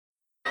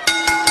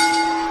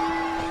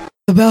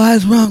The bell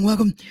has rung.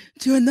 Welcome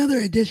to another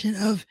edition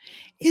of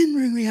In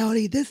Ring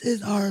Reality. This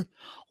is our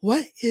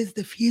What is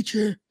the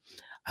Future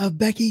of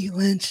Becky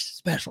Lynch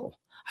special.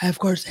 I, of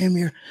course, am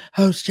your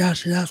host,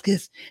 Josh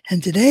Radauskas,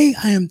 and today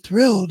I am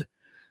thrilled,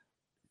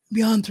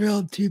 beyond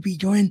thrilled, to be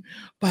joined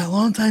by a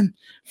longtime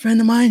friend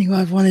of mine who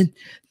I've wanted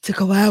to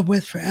collab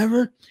with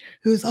forever,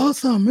 who is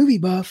also a movie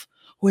buff,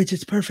 which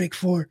is perfect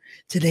for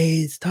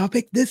today's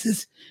topic. This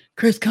is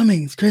Chris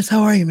Cummings. Chris,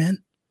 how are you,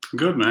 man?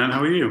 Good, man.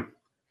 How are you?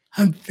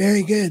 I'm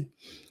very good.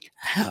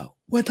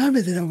 What time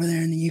is it over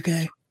there in the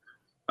UK?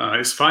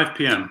 It's 5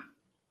 p.m.,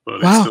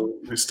 but Wow.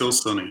 it's still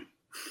sunny.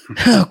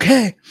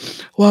 Okay.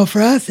 Well,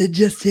 for us, it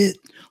just hit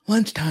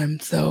lunchtime,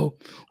 so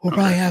we'll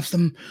probably have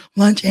some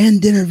lunch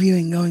and dinner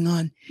viewing going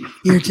on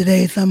here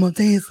today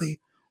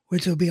simultaneously,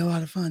 which will be a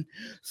lot of fun.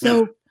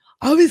 So,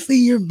 obviously,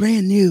 you're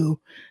brand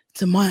new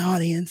to my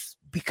audience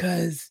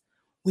because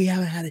we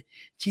haven't had a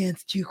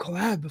chance to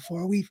collab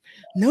before. We've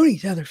known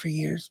each other for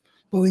years,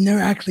 but we've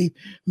never actually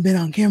been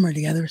on camera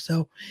together.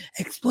 So,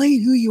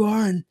 explain who you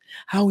are and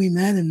how we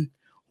met and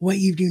what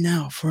you do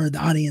now for the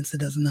audience that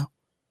doesn't know.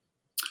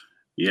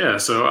 Yeah,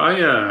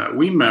 so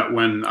we met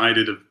when I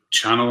did a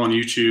channel on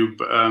YouTube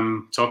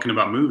talking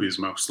about movies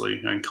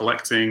mostly and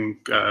collecting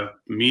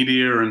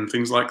media and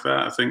things like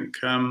that. I think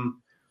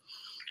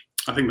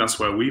that's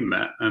where we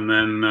met, and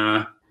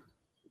then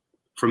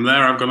from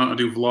there I've gone on to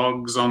do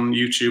vlogs on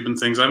YouTube and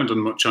things. I haven't done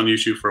much on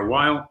YouTube for a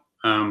while,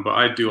 but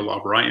I do a lot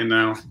of writing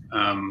now.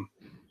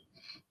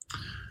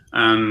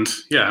 And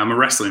yeah, I'm a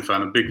wrestling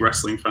fan, a big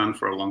wrestling fan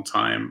for a long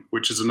time,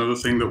 which is another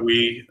thing that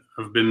we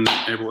have been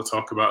able to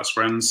talk about as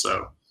friends.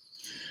 So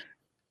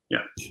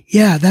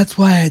yeah, that's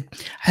why,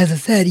 as I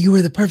said, you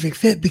were the perfect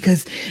fit,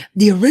 because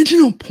the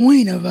original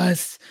point of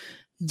us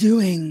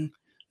doing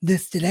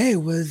this today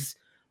was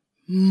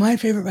my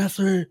favorite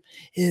wrestler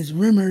is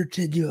rumored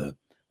to do a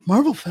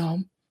Marvel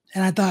film.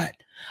 And I thought,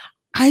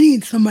 I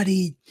need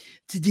somebody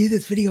to do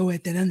this video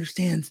with that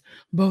understands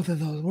both of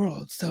those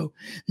worlds. So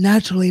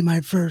naturally,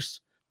 my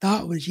first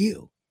thought was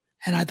you.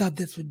 And I thought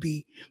this would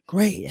be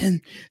great.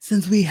 And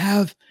since we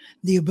have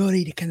the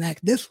ability to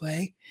connect this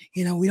way,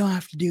 we don't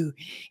have to do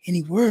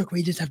any work.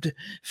 We just have to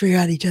figure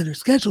out each other's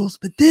schedules.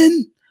 But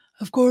then,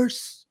 of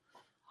course,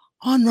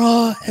 on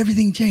Raw,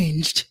 everything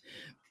changed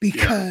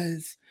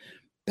because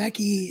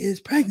Becky is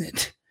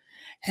pregnant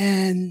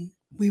and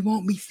we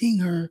won't be seeing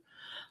her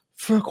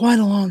for quite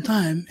a long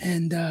time.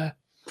 And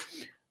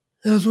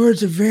those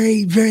words are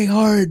very, very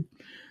hard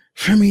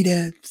for me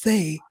to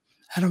say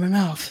out of my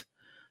mouth.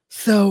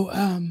 So,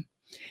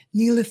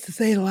 needless to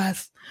say, the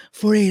last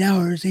 48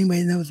 hours,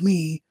 anybody knows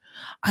me,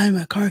 I'm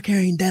a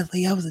car-carrying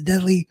Deadly. I was a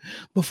Deadly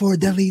before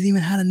Deadly's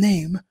even had a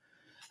name.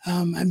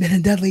 I've been a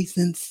Deadly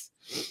since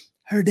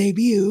her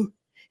debut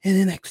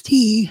in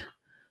NXT.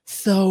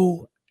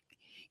 So,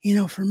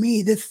 for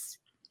me,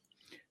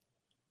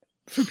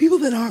 for people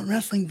that aren't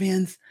wrestling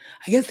fans,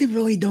 I guess they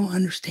really don't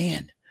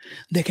understand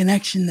the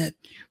connection that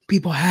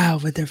people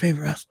have with their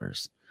favorite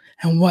wrestlers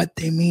and what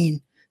they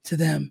mean to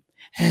them.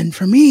 And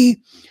for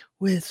me,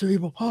 with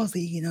cerebral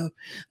palsy,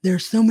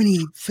 there's so many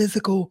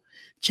physical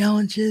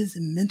challenges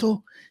and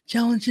mental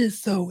challenges.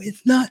 So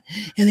it's not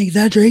an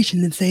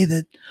exaggeration to say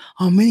that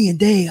on many a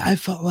day, I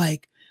felt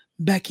like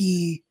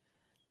Becky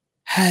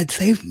had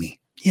saved me,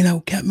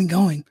 kept me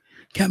going,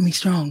 kept me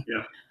strong.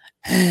 Yeah.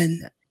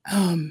 And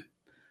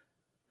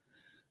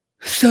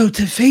so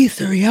to face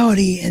the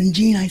reality, and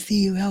Gene, I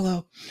see you.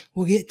 Hello.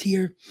 We'll get to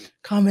your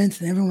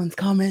comments and everyone's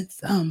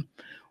comments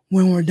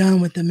when we're done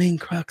with the main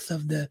crux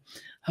of the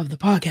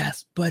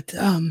podcast. But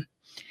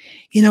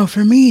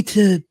for me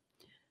to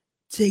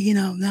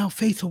now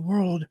face a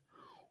world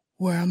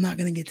where I'm not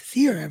going to get to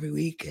see her every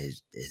week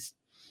is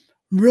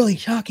really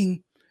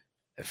shocking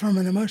from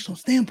an emotional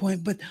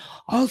standpoint, but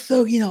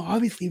also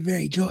obviously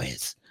very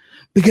joyous,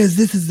 because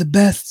this is the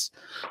best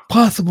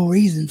possible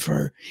reason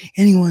for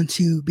anyone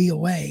to be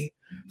away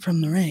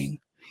from the ring,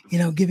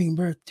 giving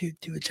birth to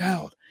a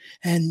child.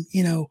 And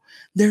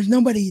there's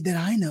nobody that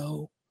I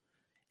know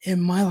in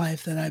my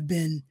life that I've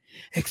been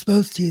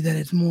exposed to that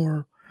it's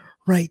more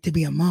right to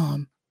be a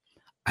mom,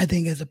 I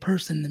think, as a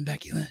person, than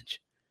Becky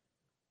Lynch.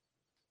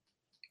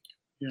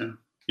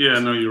 Yeah,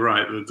 no, you're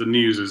right. The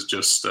news is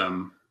just,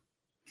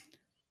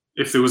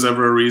 if there was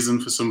ever a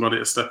reason for somebody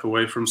to step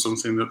away from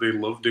something that they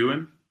love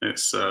doing,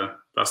 it's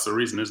that's the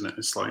reason, isn't it?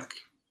 It's like,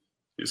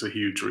 it's a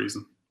huge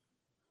reason.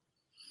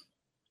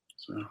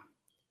 So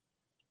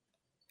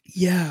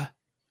yeah.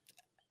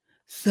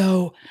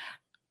 So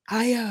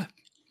I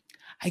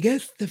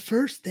guess the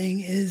first thing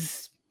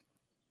is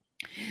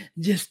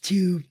just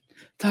to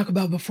talk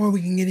about, before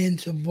we can get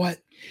into what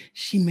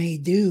she may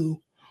do,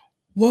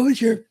 what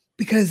was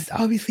because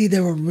obviously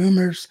there were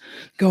rumors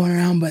going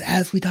around, but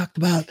as we talked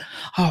about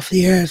off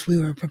the air, as we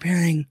were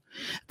preparing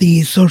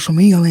these social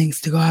media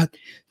links to go out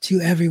to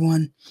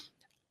everyone,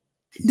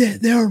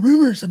 there are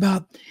rumors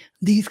about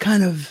these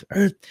kind of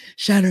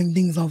earth-shattering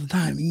things all the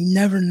time. You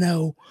never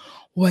know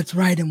what's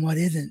right and what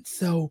isn't.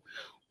 So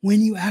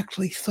when you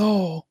actually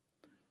saw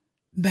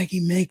Becky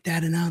make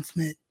that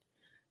announcement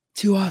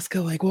to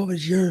Asuka, like, what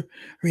was your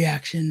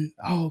reaction?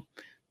 I'll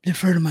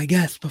defer to my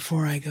guests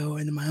before I go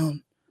into my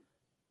own.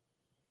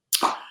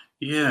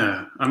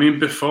 Yeah, I mean,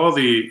 before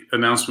the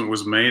announcement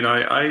was made,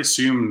 I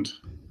assumed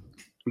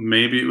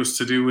maybe it was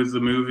to do with the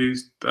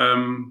movie's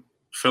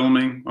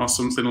filming or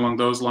something along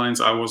those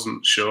lines. I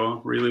wasn't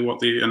sure really what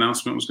the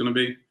announcement was going to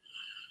be.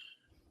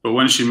 But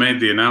when she made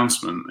the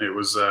announcement, it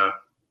was,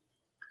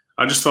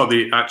 I just thought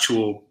the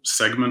actual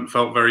segment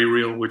felt very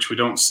real, which we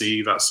don't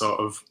see that sort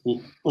of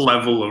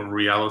level of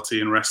reality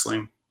in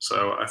wrestling.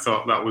 So I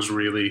thought that was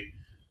really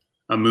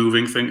a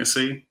moving thing to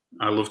see.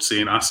 I loved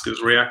seeing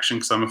Asuka's reaction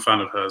because I'm a fan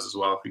of hers as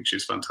well. I think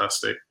she's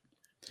fantastic.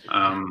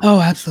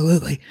 Oh,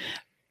 absolutely.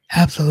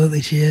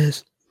 Absolutely, she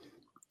is.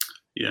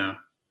 Yeah.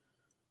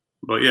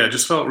 But yeah, it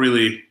just felt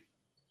really,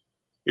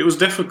 it was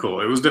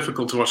difficult. It was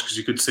difficult to watch because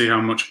you could see how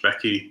much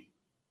Becky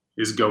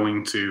is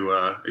going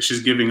to,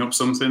 she's giving up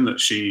something that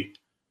she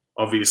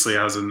obviously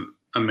has an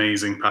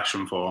amazing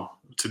passion for,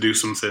 to do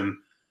something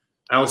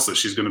else that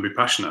she's going to be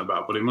passionate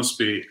about. But it must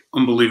be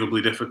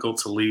unbelievably difficult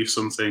to leave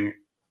something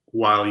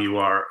while you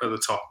are at the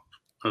top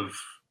of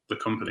the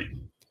company.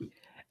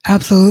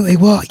 Absolutely.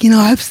 Well,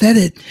 I've said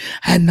it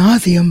ad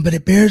nauseum, but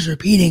it bears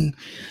repeating.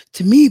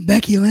 To me,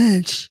 Becky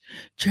Lynch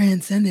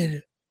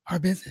transcended our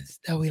business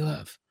that we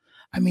love.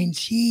 I mean,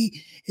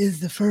 she is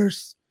the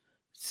first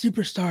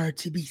superstar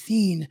to be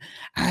seen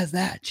as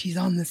that. She's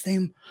on the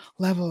same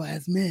level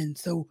as men.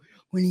 So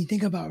when you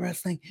think about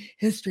wrestling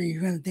history,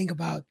 you're going to think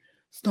about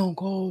Stone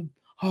Cold,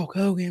 Hulk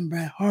Hogan,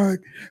 Bret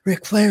Hart,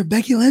 Ric Flair.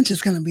 Becky Lynch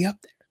is going to be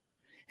up there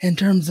in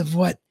terms of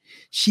what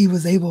she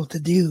was able to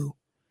do.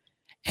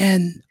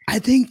 And I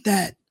think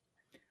that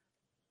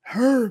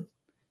her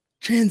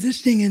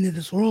transitioning into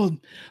this world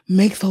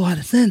makes a lot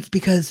of sense,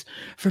 because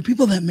for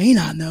people that may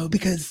not know,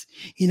 because,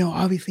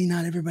 obviously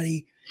not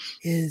everybody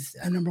is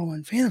a number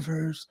one fan of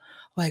hers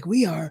like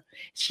we are,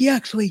 she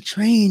actually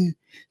trained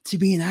to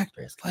be an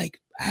actress.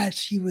 Like, as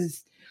she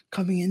was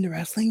coming into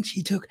wrestling,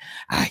 she took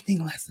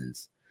acting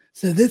lessons.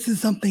 So this is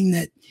something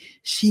that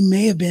she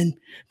may have been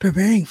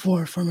preparing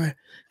for from a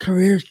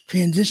career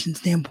transition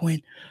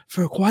standpoint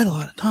for quite a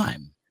lot of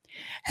time.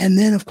 And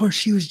then, of course,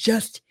 she was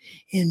just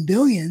in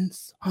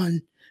Billions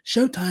on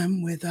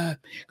Showtime with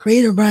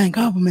creator Brian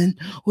Koppelman,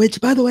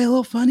 which, by the way, a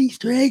little fun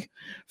Easter egg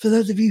for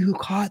those of you who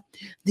caught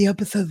the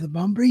episode of The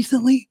Bump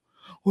recently,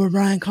 where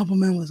Brian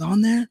Koppelman was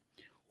on there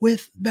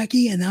with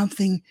Becky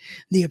announcing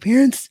the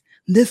appearance.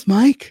 This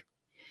mic,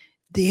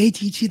 the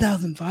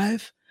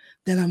AT2005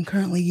 that I'm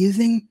currently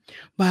using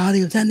by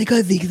Audio Technica,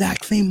 is the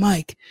exact same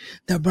mic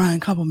that Brian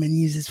Koppelman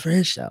uses for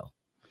his show.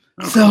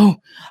 Okay. So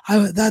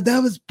I thought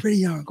that was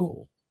pretty darn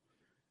cool.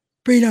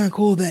 Pretty darn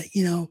cool that,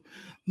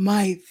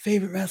 my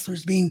favorite wrestler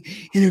is being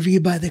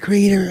interviewed by the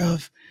creator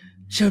of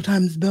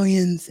Showtime's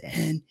Billions,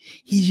 and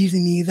he's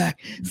using the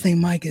exact same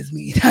mic as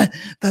me. That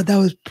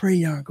was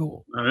pretty darn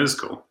cool. That is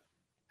cool.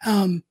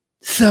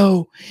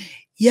 So,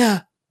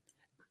 yeah,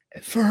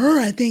 for her,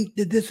 I think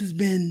that this has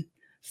been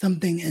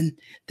something, and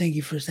thank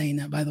you for saying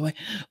that, by the way,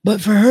 but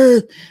for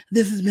her,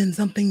 this has been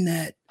something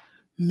that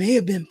may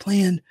have been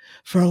planned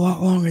for a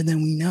lot longer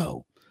than we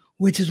know,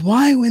 which is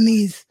why when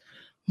these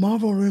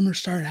Marvel rumors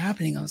started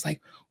happening, I was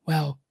like,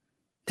 well,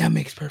 that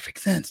makes perfect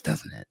sense,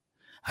 doesn't it?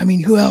 I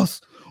mean, who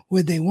else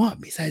would they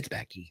want besides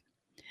Becky?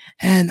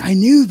 And I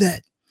knew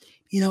that,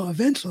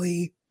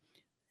 eventually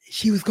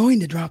she was going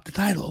to drop the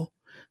title.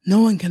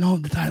 No one can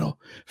hold the title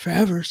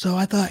forever. So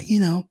I thought,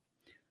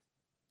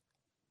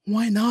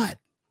 why not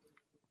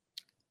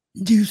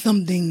do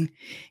something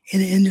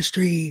in an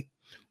industry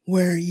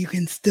where you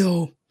can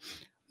still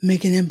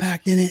make an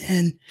impact in it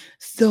and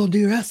still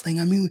do wrestling?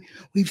 I mean,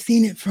 we've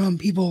seen it from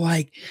people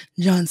like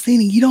John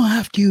Cena. You don't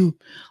have to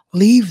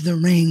leave the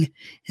ring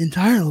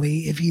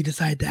entirely if you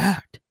decide to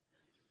act.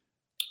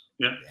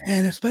 Yeah.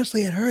 And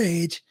especially at her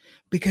age,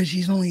 because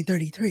she's only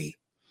 33.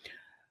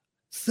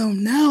 So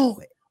now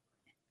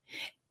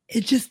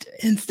it just,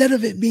 instead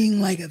of it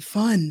being like a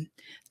fun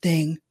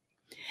thing,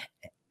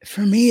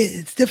 for me,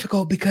 it's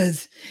difficult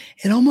because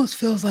it almost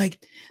feels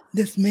like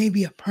this may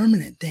be a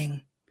permanent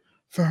thing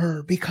for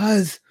her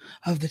because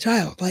of the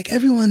child. Like,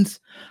 everyone's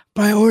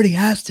priority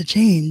has to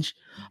change,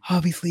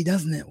 obviously,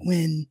 doesn't it,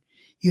 when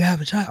you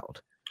have a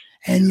child?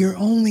 And your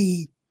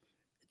only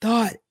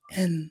thought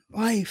in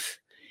life,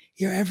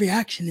 your every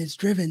action is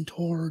driven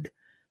toward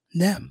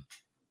them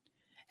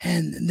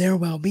and their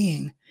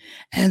well-being.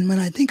 And when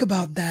I think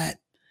about that,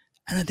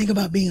 and I think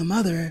about being a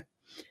mother,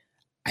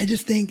 I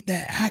just think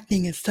that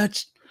acting is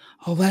such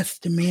a less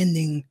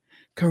demanding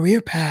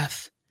career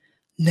path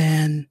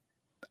than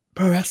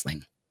pro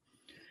wrestling.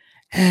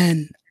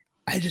 And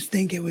I just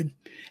think it would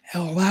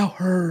allow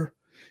her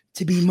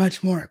to be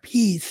much more at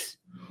peace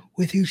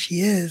with who she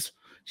is.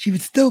 She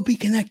would still be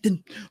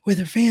connected with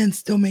her fans,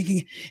 still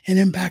making an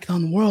impact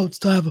on the world,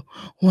 still have a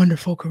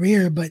wonderful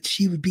career, but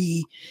she would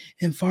be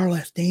in far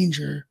less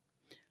danger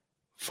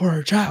for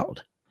her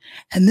child.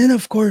 And then,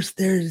 of course,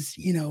 there's,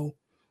 the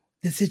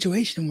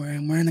situation we're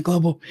in. We're in a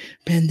global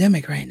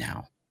pandemic right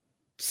now.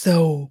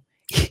 So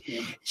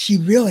she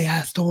really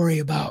has to worry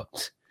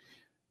about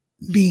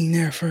being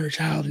there for her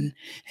child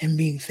and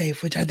being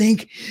safe, which I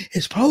think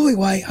is probably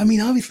why. I mean,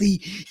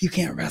 obviously you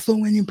can't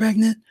wrestle when you're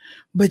pregnant,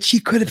 but she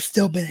could have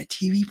still been a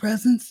TV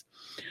presence.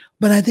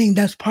 But I think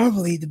that's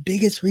probably the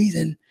biggest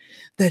reason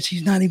that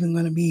she's not even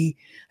going to be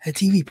a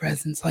TV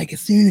presence. Like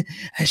as soon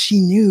as she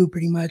knew,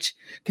 pretty much,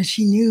 because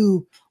she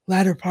knew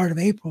latter part of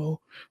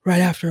April, right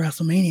after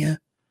WrestleMania.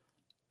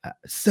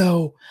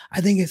 So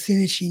I think as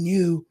soon as she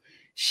knew,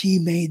 she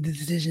made the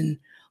decision,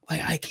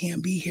 like, I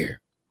can't be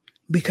here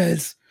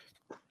because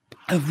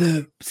of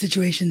the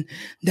situation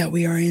that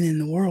we are in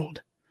the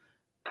world.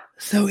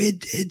 So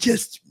it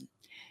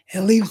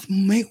leaves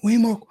way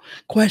more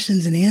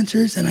questions than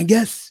answers. And I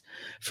guess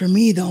for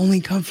me, the only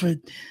comfort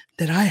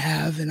that I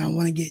have, and I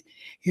want to get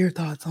your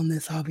thoughts on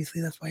this,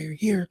 obviously, that's why you're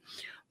here.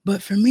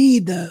 But for me,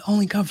 the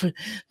only comfort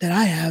that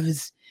I have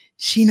is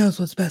she knows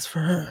what's best for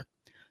her.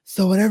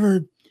 So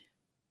whatever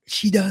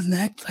she does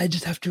next, I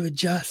just have to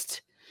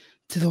adjust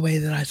to the way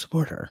that I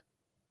support her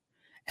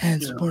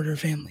and support her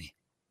family.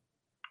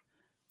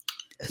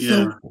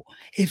 So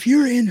if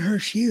you're in her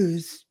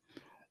shoes,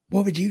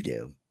 what would you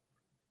do?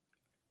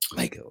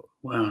 Like,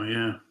 wow,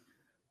 yeah.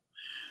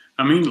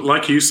 I mean,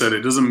 like you said,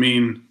 it doesn't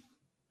mean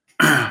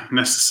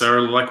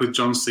necessarily like with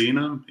John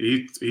Cena.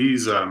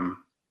 He's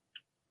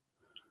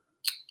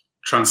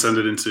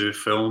transcended into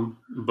film,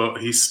 but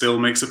he still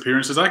makes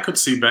appearances. I could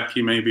see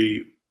Becky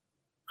maybe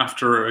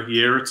after a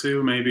year or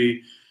two,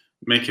 maybe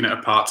making it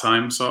a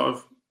part-time sort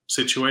of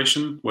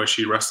situation where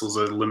she wrestles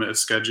a limited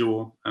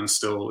schedule and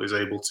still is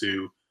able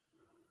to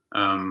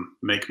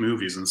make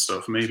movies and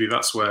stuff. Maybe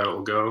that's where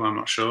it'll go. I'm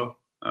not sure.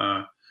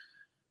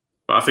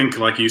 But I think,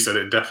 like you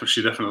said,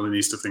 she definitely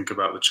needs to think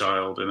about the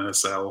child and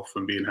herself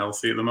and being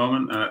healthy at the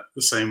moment.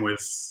 The same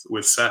with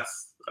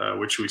Seth,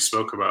 which we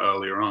spoke about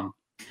earlier on.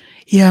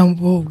 Yeah,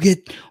 we'll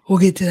get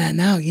to that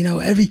now. You know,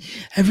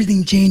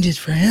 everything changes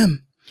for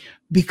him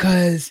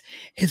because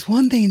it's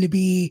one thing to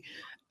be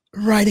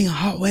riding a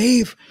hot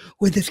wave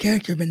with this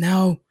character, but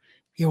now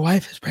your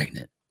wife is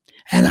pregnant.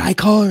 And I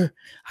call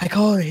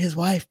her his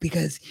wife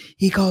because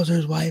he calls her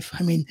his wife.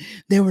 I mean,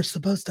 they were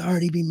supposed to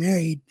already be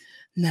married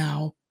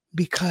now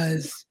they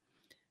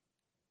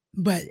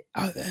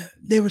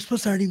were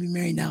supposed to already be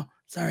married now.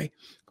 Sorry.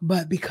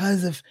 But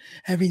because of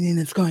everything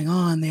that's going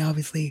on, they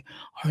obviously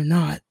are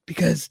not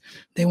because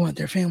they want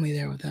their family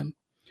there with them.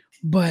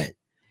 But,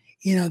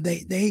 you know,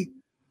 they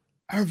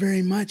are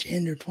very much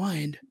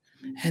intertwined.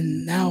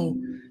 And now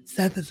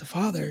Seth is a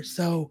father.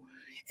 So,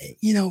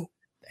 you know,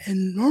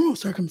 in normal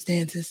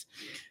circumstances,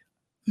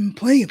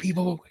 plenty of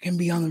people can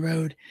be on the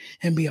road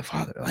and be a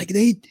father. Like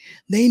they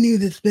knew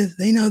this business,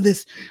 they know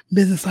this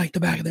business like the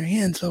back of their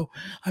hand. So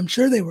I'm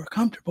sure they were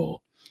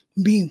comfortable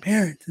being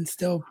parents and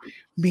still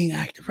being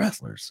active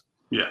wrestlers.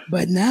 Yeah.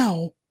 But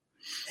now,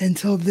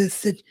 until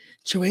this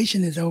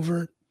situation is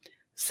over,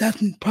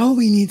 Seth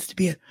probably needs to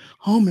be at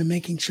home and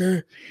making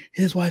sure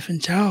his wife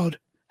and child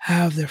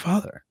have their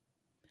father.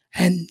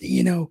 And,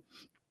 you know,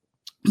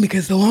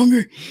 because the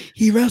longer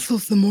he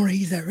wrestles, the more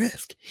he's at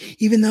risk.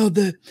 Even though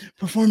the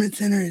Performance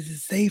Center is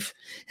as safe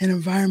an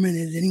environment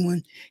as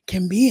anyone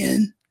can be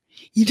in,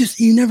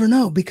 you never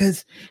know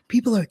because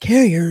people are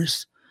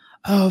carriers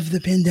of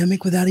the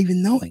pandemic without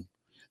even knowing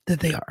that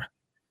they are.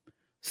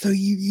 So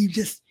you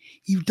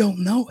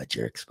don't know what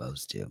you're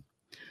exposed to.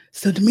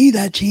 So to me,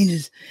 that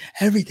changes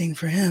everything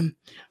for him.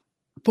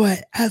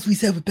 But as we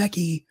said with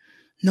Becky,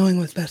 knowing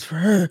what's best for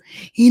her,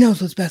 he knows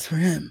what's best for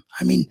him.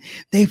 I mean,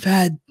 they've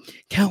had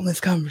countless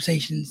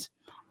conversations,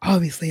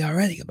 obviously,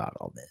 already about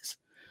all this.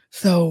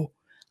 So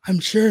I'm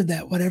sure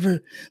that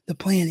whatever the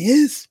plan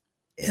is,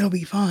 it'll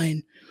be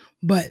fine.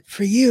 But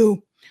for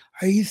you,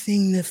 are you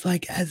seeing this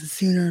like as a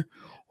sooner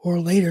or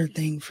later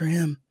thing for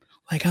him?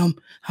 Like how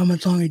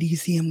much longer do you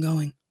see him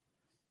going?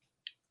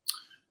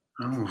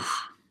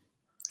 Oh,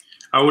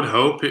 I would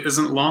hope it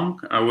isn't long.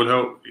 I would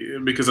hope,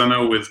 because I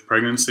know with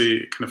pregnancy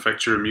it can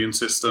affect your immune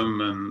system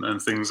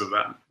and things of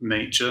that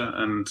nature.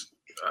 And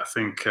I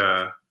think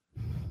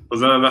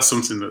that's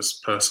something that's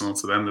personal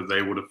to them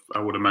that I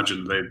would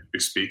imagine they'd be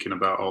speaking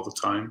about all the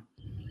time.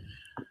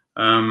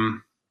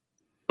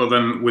 But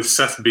then with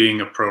Seth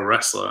being a pro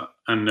wrestler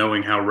and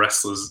knowing how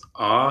wrestlers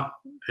are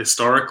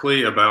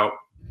historically about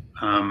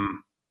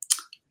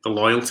the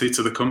loyalty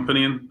to the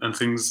company and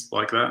things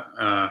like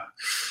that,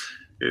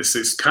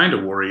 it's kind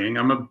of worrying.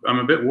 I'm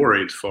a bit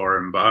worried for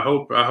him, but I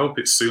hope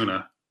it's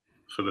sooner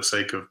for the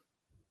sake of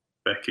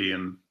Becky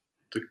and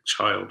the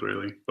child,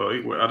 really. But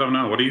I don't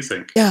know. What do you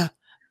think? Yeah,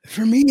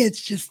 for me,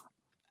 it's just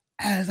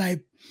as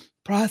I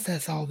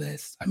process all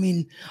this. I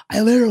mean,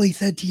 I literally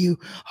said to you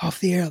off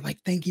the air, like,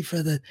 thank you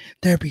for the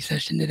therapy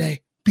session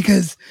today,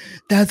 because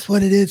that's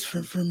what it is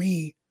for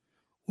me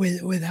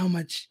with how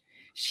much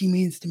she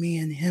means to me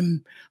and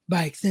him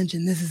by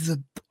extension. This is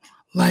a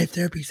live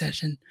therapy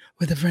session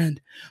with a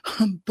friend.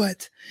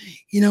 But,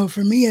 you know,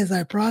 for me, as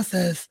I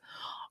process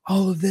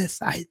all of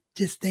this, I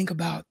just think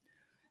about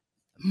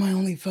my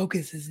only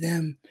focus is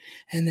them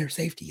and their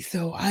safety.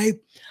 So I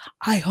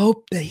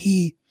hope that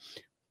he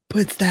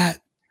puts that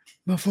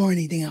before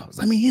anything else.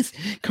 I mean, his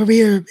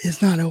career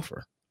is not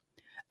over.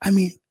 I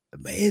mean,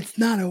 it's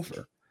not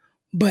over.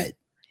 but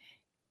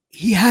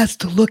he has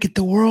to look at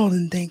the world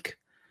and think,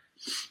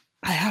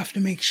 I have to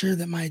make sure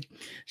that my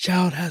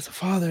child has a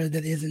father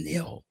that isn't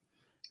ill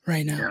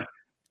right now. Yeah.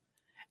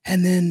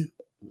 And then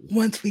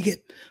once we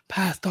get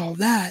past all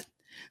that,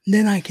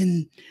 then I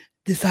can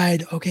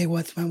decide, okay,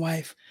 what's my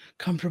wife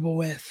comfortable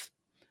with?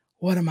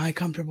 What am I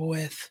comfortable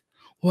with?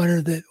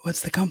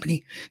 What's the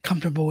company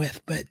comfortable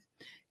with? But,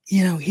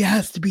 he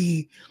has to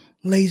be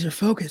laser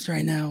focused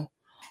right now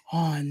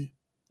on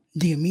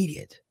the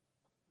immediate.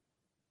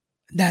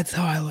 That's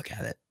how I look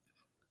at it.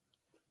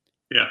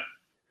 Yeah.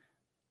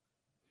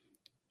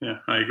 Yeah,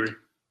 I agree.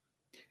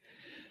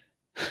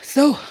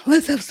 So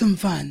let's have some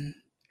fun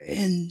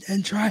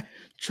and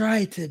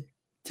try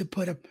to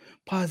put a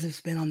positive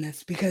spin on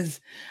this,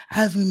 because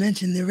as we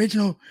mentioned, the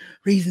original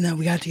reason that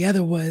we got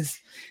together was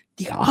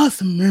the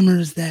awesome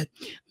rumors that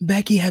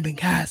Becky had been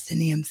cast in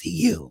the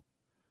MCU.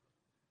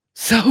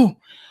 So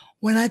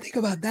when I think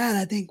about that,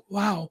 I think,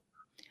 wow,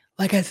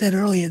 like I said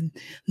earlier,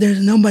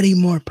 there's nobody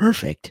more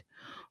perfect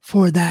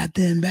for that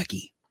than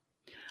Becky.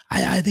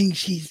 I think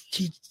she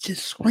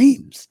just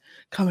screams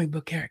comic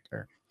book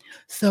character.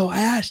 So I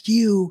asked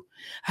you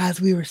as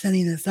we were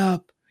setting this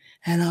up,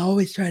 and I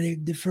always try to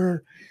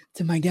defer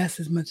to my guests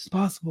as much as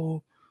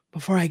possible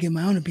before I give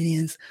my own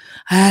opinions.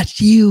 I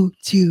asked you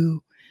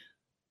to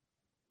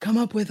come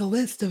up with a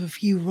list of a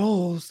few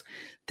roles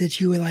that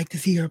you would like to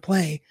see her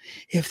play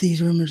if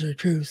these rumors are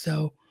true.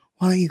 So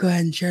why don't you go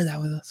ahead and share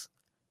that with us?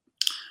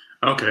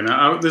 Okay,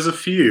 now there's a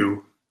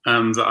few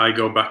that I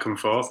go back and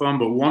forth on,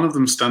 but one of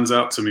them stands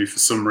out to me for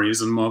some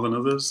reason more than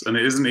others, and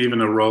it isn't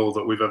even a role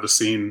that we've ever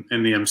seen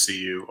in the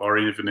MCU or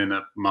even in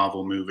a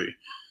Marvel movie.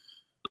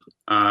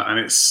 And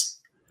it's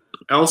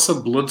Elsa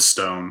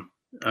Bloodstone.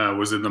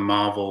 Was in the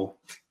Marvel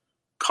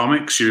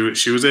comics.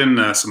 She was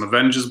in some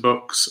Avengers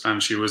books,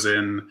 and she was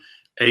in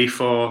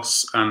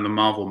A-Force and the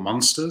Marvel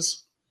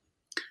Monsters.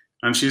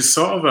 And she's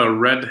sort of a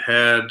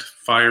red-haired,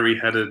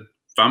 fiery-headed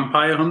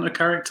vampire hunter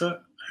character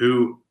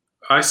who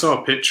I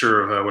saw a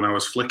picture of her when I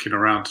was flicking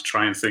around to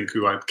try and think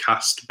who I'd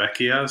cast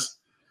Becky as.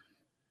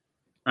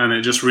 And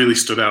it just really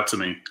stood out to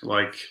me.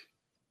 Like,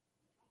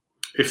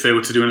 if they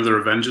were to do another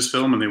Avengers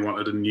film and they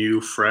wanted a new,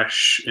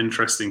 fresh,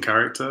 interesting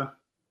character,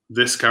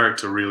 this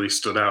character really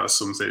stood out as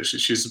something.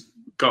 She's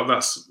got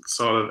that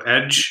sort of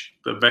edge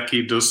that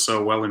Becky does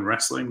so well in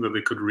wrestling that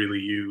they could really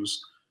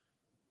use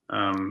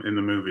in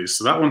the movies.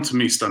 So that one to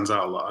me stands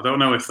out a lot. I don't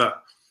know if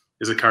that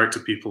is a character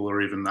people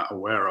are even that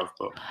aware of,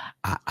 but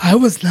I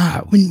was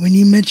not. When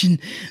you mentioned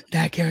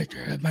that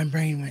character, my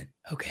brain went,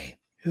 okay,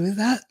 who is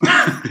that?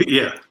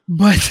 Yeah.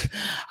 But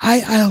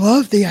I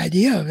love the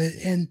idea of it.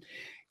 And,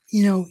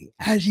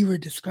 as you were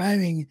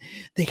describing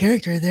the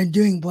character, they're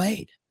doing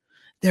Blade.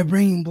 They're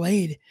bringing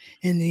Blade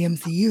in the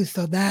MCU.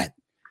 So that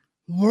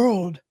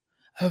world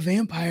of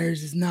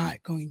vampires is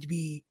not going to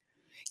be,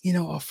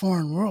 a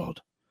foreign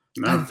world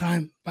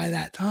by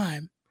that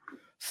time.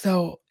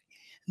 So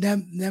that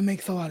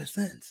makes a lot of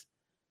sense.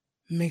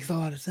 And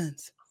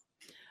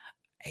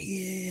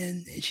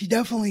she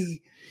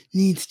definitely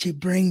needs to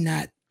bring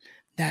that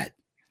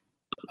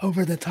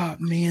over the top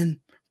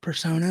man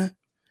persona,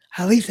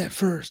 at least at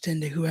first,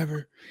 into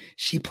whoever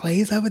she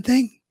plays, I would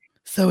think.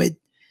 So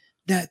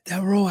that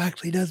role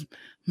actually does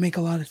make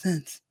a lot of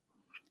sense.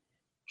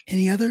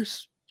 Any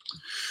others?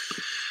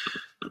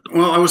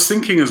 Well, I was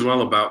thinking as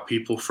well about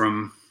people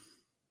from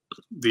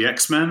the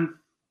X-Men,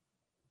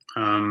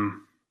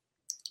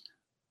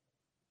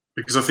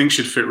 because I think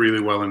she'd fit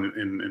really well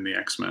in the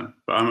X-Men.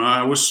 But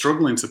I was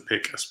struggling to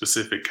pick a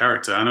specific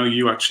character. I know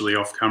you actually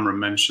off camera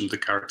mentioned the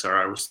character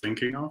I was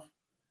thinking of.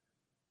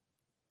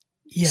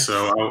 Yes.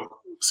 So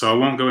I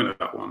won't go into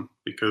that one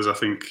because I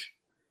think,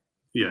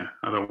 I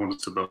don't want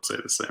us to both say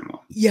the same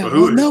one. Yeah,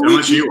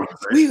 unless you want to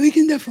say. We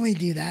can definitely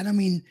do that. I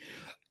mean,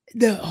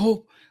 the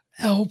whole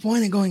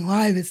point of going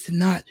live is to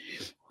not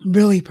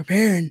really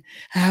prepare and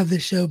have the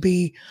show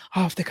be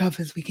off the cuff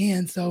as we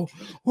can. So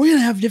we're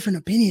gonna have different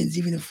opinions,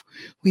 even if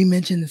we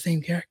mention the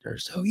same character.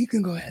 So you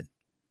can go ahead.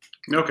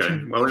 Okay.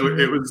 Well,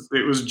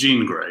 it was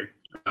Jean Grey,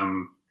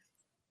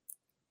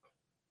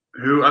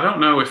 who I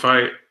don't know if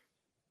I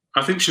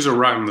think she's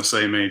around the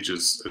same age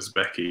as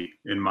Becky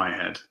in my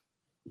head.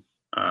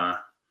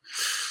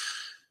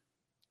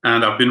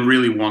 And I've been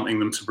really wanting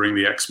them to bring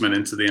the X-Men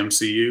into the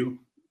MCU.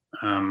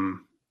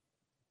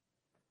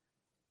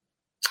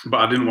 But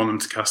I didn't want them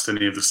to cast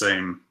any of the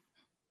same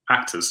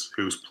actors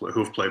who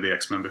have played the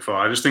X-Men before.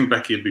 I just think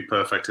Becky would be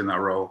perfect in that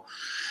role.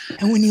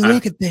 And when you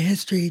look at the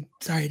history,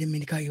 sorry, I didn't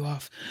mean to cut you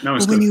off. No,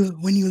 it's but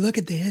good. when you look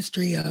at the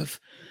history of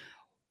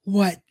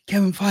what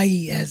Kevin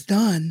Feige has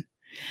done,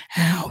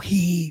 how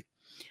he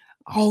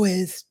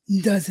always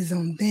does his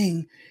own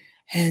thing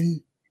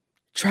and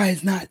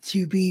tries not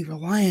to be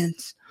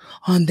reliant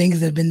on things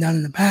that have been done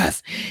in the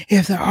past.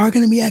 If there are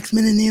going to be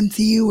X-Men in the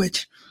MCU,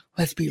 which,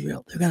 let's be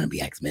real, they're going to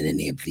be X-Men in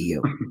the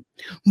MCU.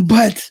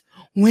 But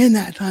when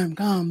that time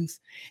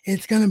comes,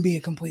 it's going to be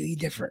a completely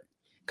different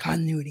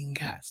continuity and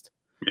cast.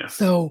 Yeah.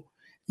 So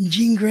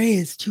Jean Grey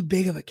is too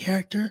big of a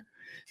character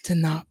to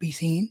not be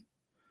seen.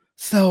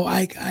 So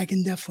I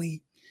can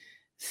definitely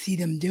see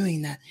them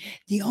doing that.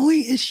 The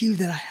only issue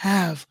that I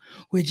have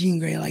with Jean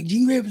Grey, like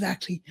Jean Grey was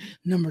actually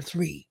number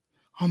 3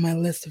 on my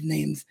list of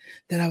names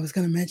that I was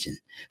going to mention,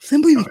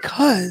 simply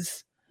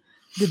because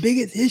the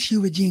biggest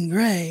issue with Jean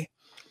Grey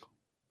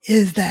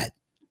is that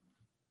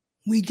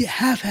we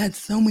have had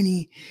so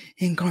many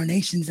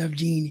incarnations of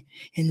Jean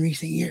in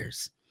recent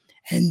years.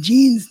 And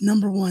Jean's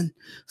number 1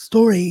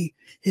 story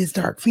is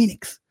Dark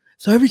Phoenix.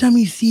 So every time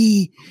you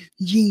see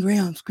Jean Grey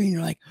on screen,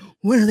 you're like,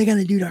 when are they going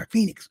to do Dark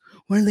Phoenix?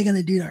 When are they going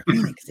to do Dark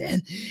Phoenix?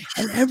 And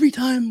every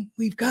time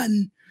we've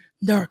gotten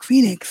Dark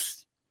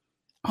Phoenix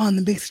on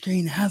the big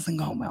screen, it hasn't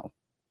gone well.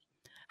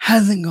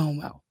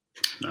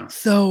 No.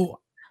 So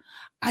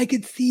I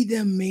could see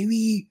them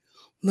maybe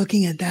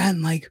looking at that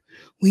and like,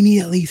 we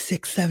need at least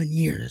 6-7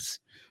 years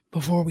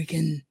before we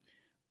can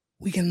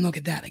look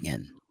at that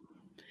again.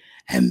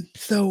 And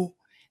so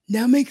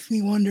that makes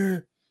me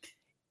wonder,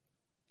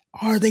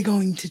 are they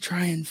going to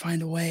try and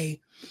find a way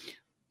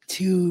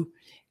to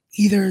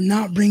either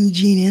not bring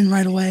Jean in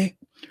right away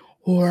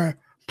or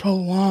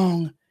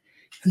prolong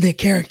the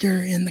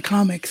character in the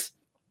comics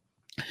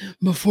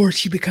before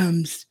she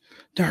becomes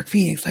Dark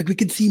Phoenix? Like, we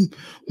could see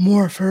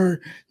more of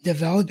her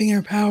developing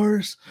her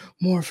powers,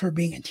 more of her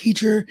being a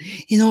teacher,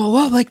 a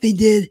lot like they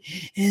did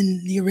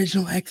in the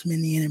original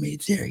X-Men, the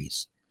animated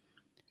series.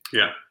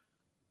 Yeah.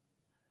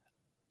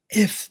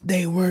 If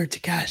they were to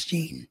cast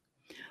Jean.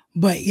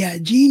 But yeah,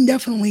 Jean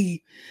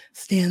definitely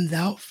stands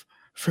out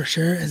for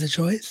sure as a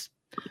choice.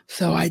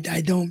 So I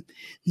don't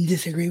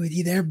disagree with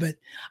you there, but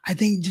I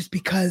think just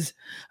because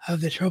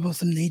of the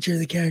troublesome nature of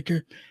the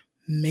character,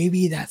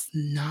 maybe that's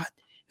not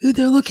who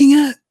they're looking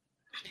at.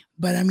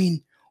 But I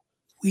mean,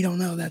 we don't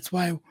know. That's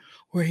why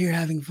we're here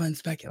having fun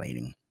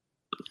speculating.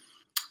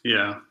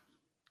 Yeah.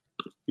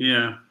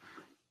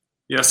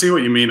 I see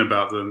what you mean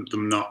about them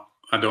not.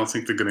 I don't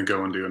think they're going to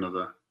go and do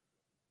another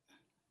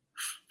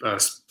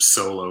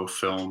solo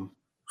film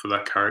for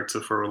that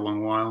character for a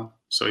long while.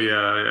 So yeah,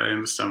 I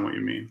understand what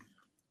you mean.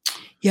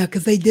 Yeah,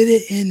 because they did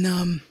it in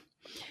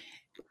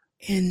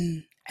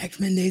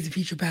X-Men Days of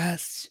Future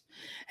Past,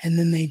 and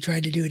then they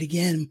tried to do it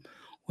again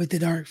with the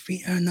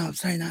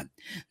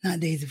not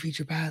Days of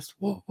Future Past.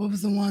 What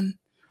was the one?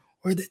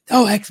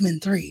 X-Men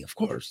 3, of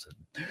course,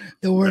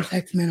 the worst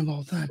X-Men of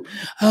all time.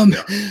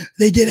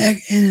 They did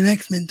in an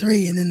X-Men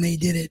 3, and then they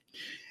did it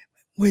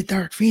with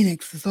Dark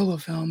Phoenix, the solo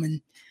film,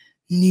 and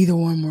neither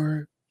one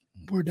were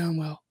done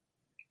well.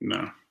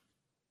 No.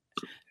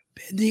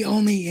 The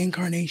only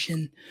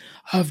incarnation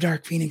of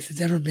Dark Phoenix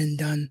that's ever been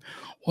done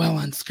well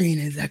on screen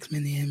is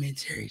X-Men the Animated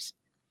Series.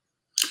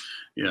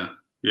 Yeah,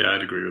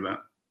 I'd agree with that.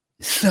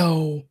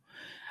 So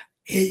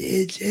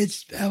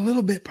it's a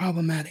little bit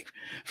problematic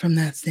from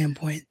that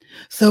standpoint.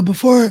 So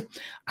before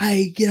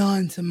I get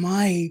on to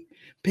my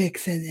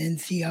picks and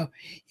see how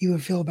you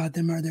would feel about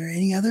them, are there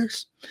any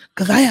others?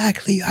 Because I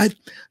thought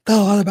a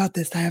lot about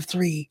this. I have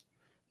 3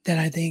 that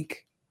I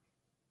think.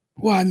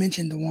 Well, I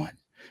mentioned the one.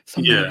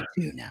 So yeah.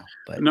 2 now.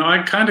 But no,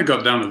 I kind of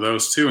got down to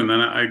those 2, and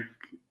then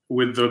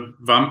with the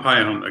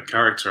Vampire Hunter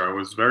character, I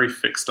was very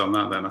fixed on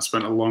that. Then I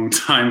spent a long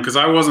time because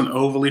I wasn't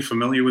overly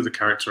familiar with the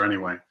character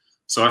anyway.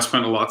 So I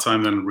spent a lot of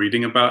time then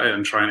reading about it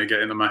and trying to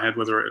get into my head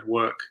whether it'd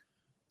work.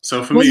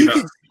 So for me,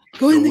 that's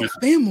go ahead and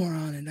expand more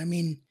on it. I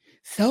mean,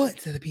 sell it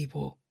to the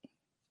people.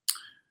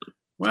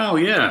 Well,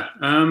 yeah.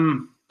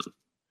 I'm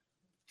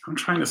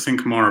trying to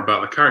think more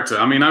about the character.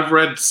 I mean, I've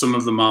read some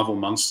of the Marvel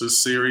Monsters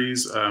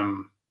series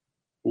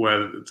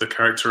where the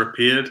character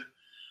appeared.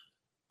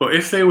 But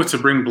if they were to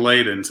bring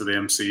Blade into the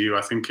MCU,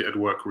 I think it'd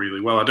work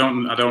really well. I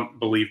don't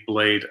believe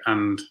Blade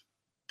and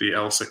the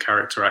Elsa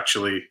character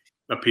actually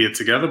appear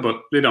together,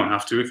 but they don't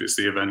have to. If it's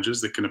the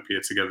Avengers, they can appear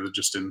together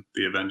just in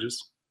the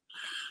Avengers.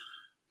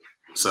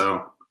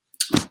 So,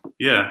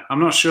 yeah, I'm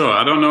not sure.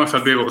 I don't know if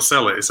I'd be able to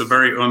sell it. It's a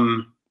very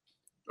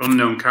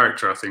unknown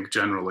character, I think,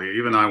 generally.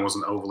 Even I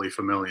wasn't overly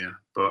familiar.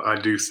 But I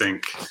do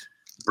think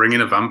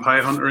bringing a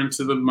vampire hunter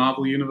into the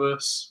Marvel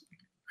universe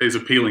is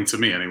appealing to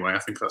me anyway. I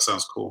think that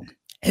sounds cool.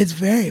 It's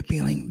very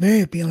appealing, very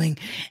appealing.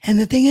 And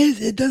the thing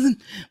is, it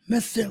doesn't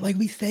necessarily, like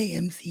we say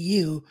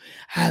MCU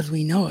as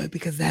we know it,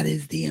 because that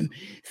is the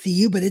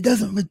MCU, but it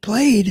doesn't, with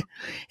Blade,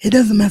 it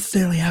doesn't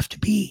necessarily have to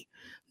be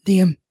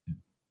the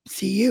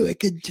MCU. It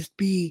could just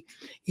be,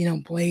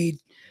 Blade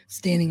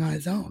standing on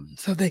his own.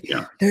 So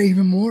they're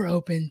even more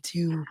open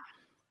to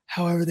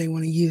however they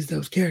want to use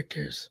those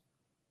characters.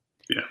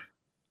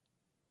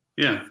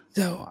 Yeah.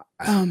 So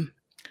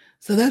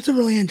that's a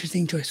really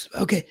interesting choice.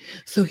 Okay,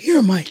 so here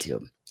are my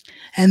 2.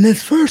 And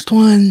this first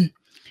one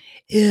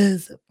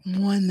is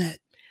one that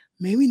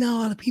maybe not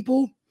a lot of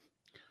people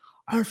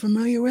are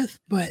familiar with,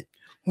 but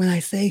when I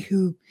say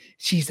who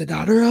she's the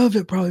daughter of,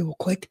 it probably will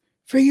click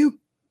for you.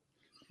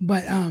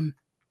 But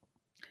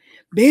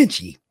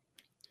Banshee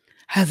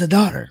has a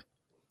daughter,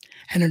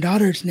 and her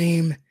daughter's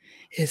name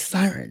is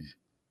Siren.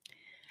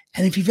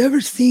 And if you've ever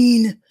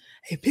seen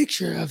a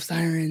picture of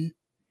Siren,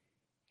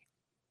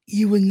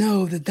 you would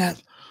know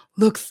that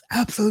looks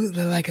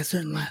absolutely like a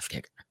certain Last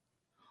Kicker.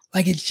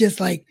 Like, it's just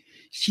like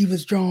she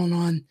was drawn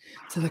on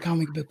to the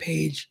comic book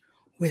page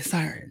with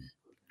Siren.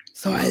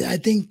 So I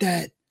think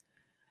that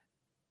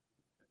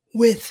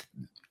with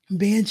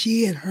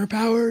Banshee and her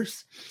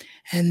powers,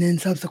 and then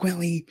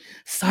subsequently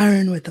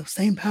Siren with those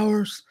same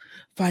powers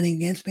fighting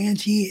against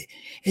Banshee,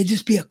 it'd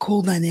just be a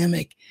cool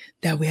dynamic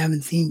that we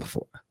haven't seen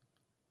before.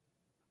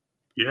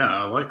 Yeah,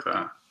 I like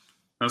that.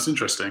 That's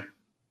interesting.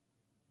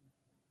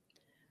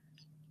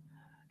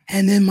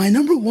 And then my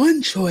number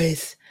one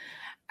choice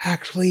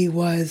actually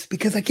was,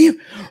 because I can't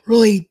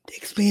really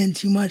expand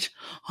too much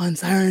on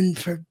Siren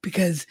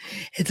because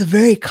it's a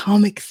very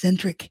comic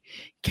centric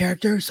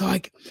character. So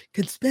I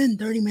could spend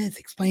 30 minutes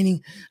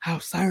explaining how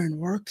Siren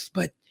works,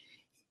 but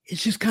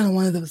it's just kind of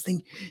one of those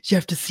things you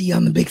have to see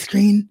on the big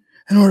screen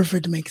in order for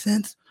it to make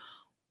sense.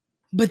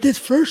 But this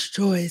first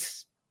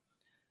choice,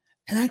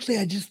 and actually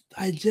I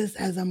just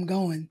as I'm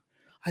going,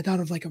 I thought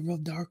of like a real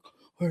dark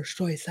horse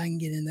choice. I can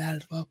get into that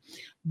as well.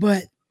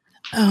 But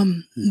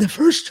the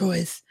first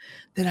choice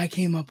that I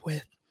came up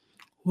with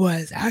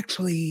was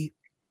actually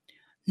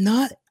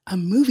not a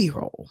movie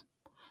role,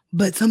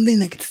 but something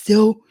that could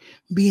still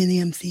be in the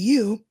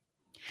MCU,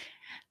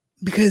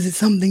 because it's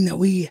something that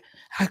we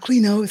actually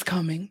know is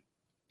coming.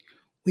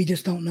 We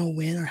just don't know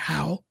when or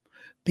how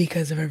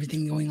because of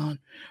everything going on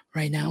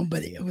right now.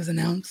 But it was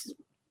announced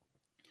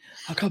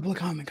a couple of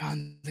Comic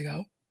Cons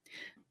ago.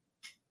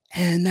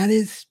 And that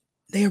is,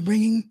 they are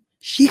bringing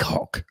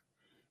She-Hulk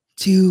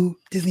to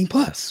Disney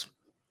Plus.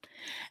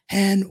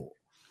 And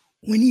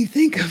when you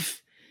think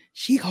of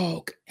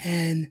She-Hulk,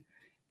 and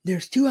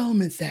there's two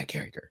elements to that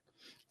character.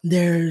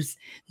 There's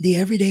the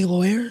everyday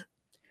lawyer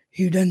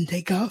who doesn't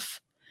take off.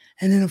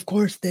 And then, of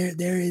course, there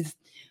is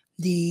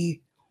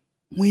the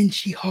when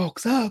she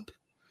hulks up,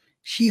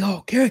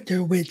 She-Hulk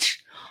character,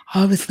 which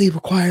obviously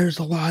requires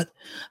a lot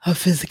of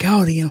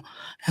physicality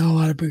and a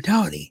lot of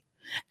brutality.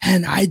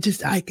 And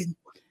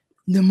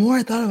the more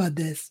I thought about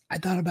this, I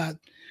thought about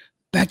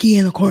Becky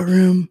in a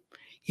courtroom,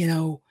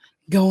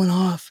 going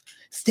off,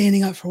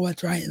 standing up for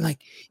what's right, and like,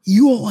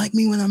 you won't like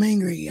me when I'm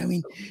angry. I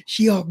mean,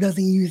 She-Hulk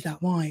doesn't use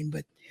that line,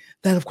 but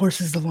that, of course,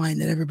 is the line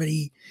that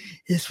everybody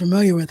is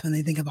familiar with when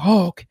they think of the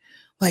Hulk.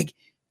 Like,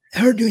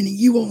 her doing it,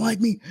 you won't like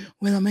me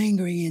when I'm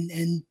angry,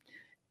 and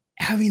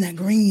having that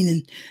green,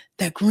 and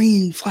that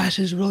green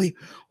flashes really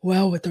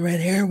well with the red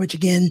hair, which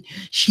again,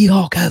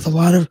 She-Hulk has a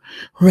lot of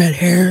red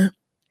hair.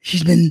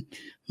 She's been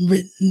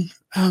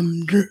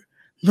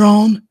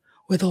drawn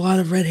with a lot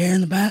of red hair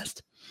in the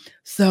past.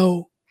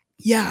 So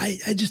yeah,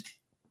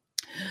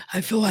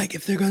 I feel like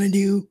if they're going to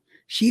do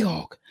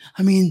She-Hulk,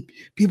 I mean,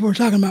 people are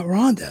talking about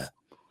Rhonda.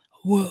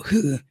 Well,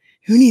 who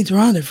needs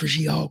Rhonda for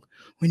She-Hulk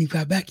when you've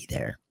got Becky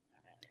there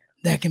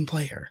that can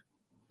play her?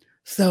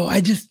 So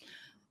I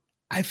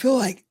feel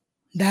like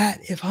that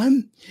if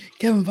I'm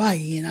Kevin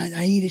Feige and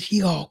I need a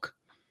She-Hulk,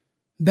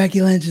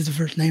 Becky Lynch is the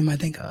first name I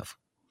think of.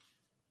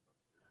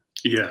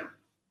 Yeah,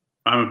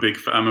 I'm a big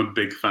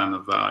fan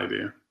of that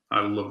idea. I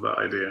love that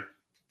idea.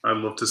 I'd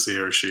love to see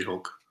her as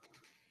She-Hulk.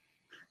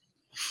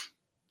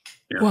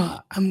 Yeah.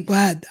 Well, I'm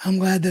glad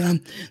that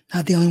I'm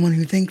not the only one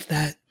who thinks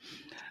that.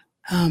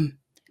 And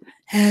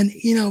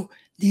the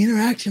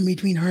interaction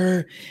between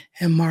her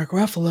and Mark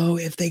Ruffalo,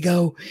 if they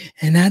go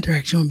in that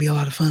direction, would be a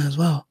lot of fun as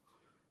well.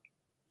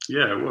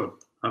 Yeah, it would.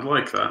 I'd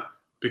like that,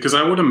 because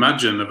I would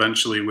imagine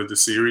eventually with the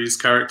series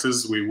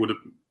characters, we would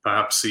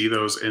perhaps see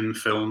those in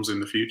films in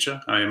the future.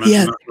 I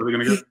imagine that's where they're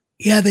going to go.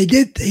 Yeah, they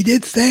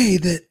did say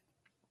that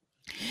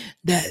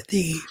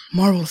the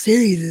Marvel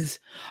series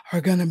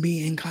are going to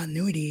be in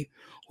continuity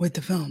with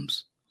the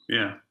films.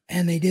 Yeah.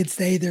 And they did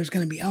say there's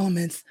going to be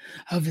elements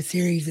of the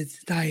series that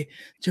tie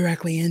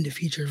directly into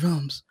future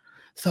films.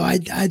 So I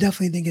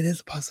definitely think it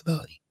is a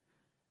possibility.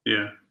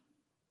 Yeah.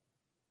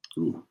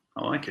 Ooh,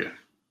 I like it.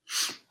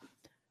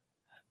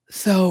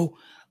 So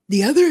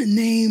the other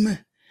name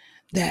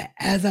that,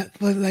 as I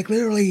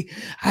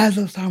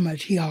was talking about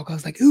She-Hulk, I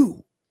was like,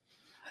 ooh.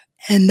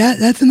 And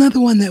that's another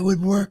one that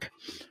would work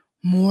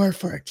more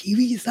for a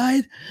TV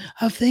side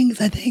of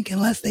things, I think,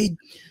 unless they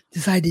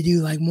decide to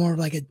do like more of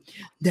like a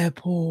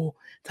Deadpool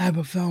type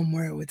of film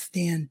where it would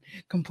stand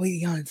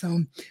completely on its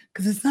own,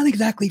 because it's not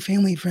exactly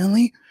family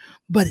friendly,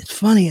 but it's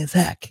funny as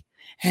heck.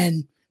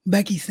 And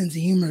Becky's sense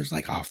of humor is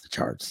like off the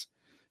charts.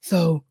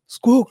 So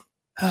Squirrel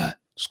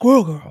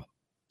Girl.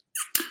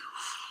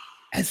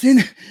 As soon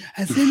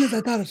as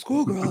I thought of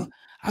Squirrel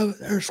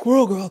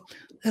Girl,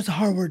 that's a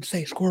hard word to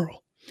say,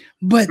 squirrel.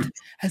 But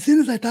as soon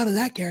as I thought of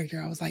that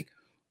character, I was like,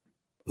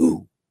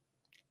 ooh,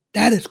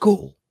 that is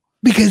cool.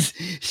 Because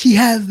she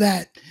has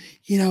that,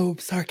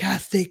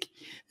 sarcastic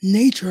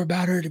nature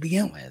about her to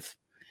begin with.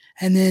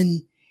 And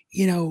then,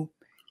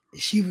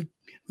 she would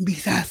be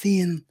sassy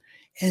and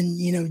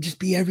just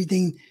be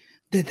everything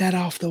that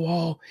off the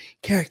wall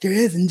character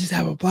is, and just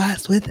have a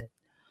blast with it.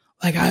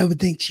 Like, I would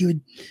think she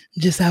would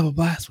just have a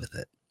blast with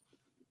it.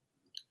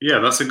 Yeah,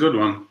 that's a good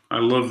one. I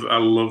love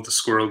the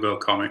Squirrel Girl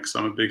comics.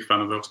 I'm a big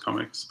fan of those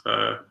comics.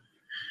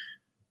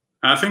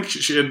 I think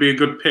she'd be a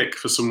good pick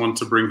for someone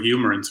to bring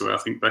humor into it. I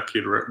think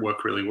Becky would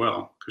work really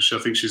well, because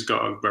I think she's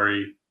got a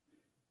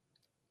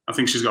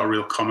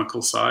real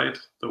comical side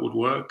that would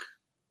work.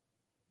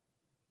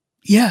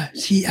 Yeah,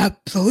 she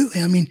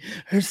absolutely. I mean,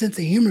 her sense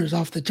of humor is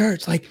off the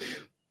charts. Like,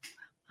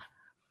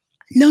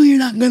 no, you're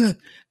not gonna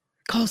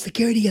call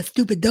security a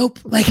stupid dope.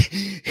 Like,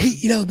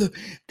 you know,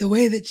 the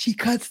way that she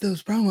cuts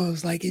those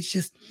promos, like it's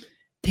just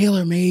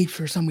tailor made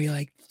for somebody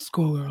like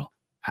Squirrel Girl.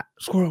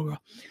 Squirrel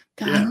Girl.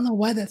 God, I don't know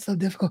why that's so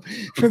difficult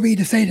for me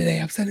to say today.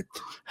 I've said it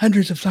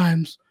hundreds of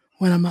times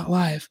when I'm not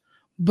live.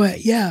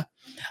 But yeah,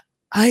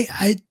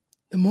 I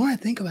the more I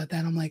think about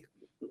that, I'm like,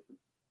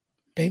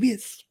 maybe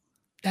it's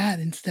that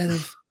instead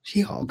of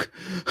She-Hulk.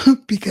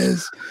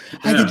 Because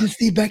I could just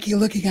see Becky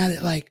looking at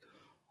it like,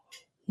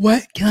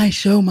 what can I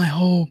show my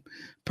whole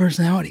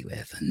personality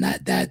with? And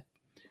that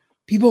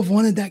people have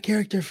wanted that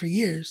character for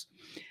years.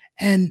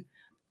 And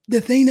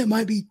the thing that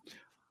might be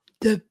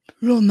the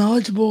real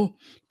knowledgeable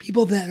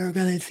people that are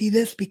going to see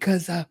this,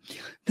 because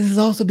this is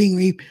also being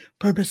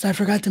repurposed. I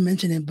forgot to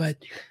mention it, but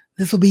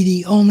this will be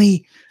the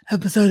only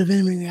episode of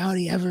Enemy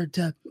Reality ever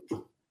to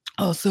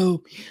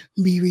also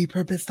be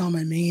repurposed on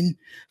my main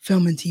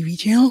film and TV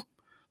channel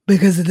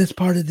because of this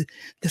part of the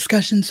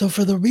discussion. So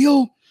for the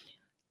real,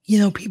 you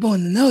know, people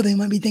in the know, they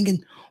might be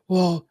thinking,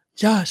 well,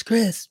 Josh,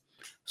 Chris,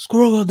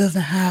 Squirrel Girl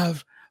doesn't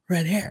have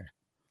red hair.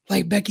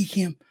 Like Becky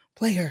can't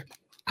play her.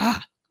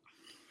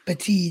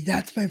 But see,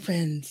 that's my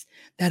friends.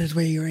 That is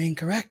where you're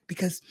incorrect,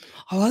 because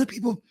a lot of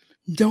people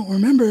don't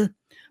remember,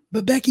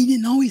 but Becky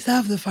didn't always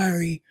have the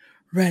fiery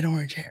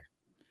red-orange hair.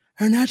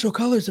 Her natural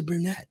color is a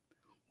brunette,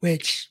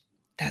 which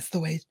that's the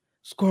way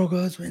Squirrel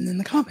Girl is written in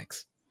the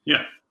comics.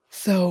 Yeah.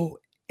 So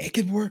it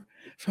could work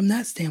from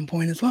that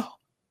standpoint as well.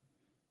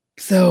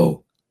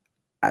 So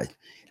I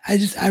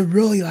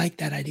really like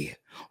that idea.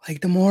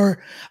 Like the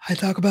more I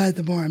talk about it,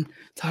 the more I'm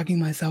talking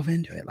myself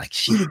into it. Like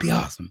she would be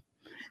awesome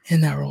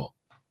in that role.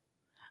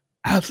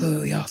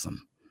 Absolutely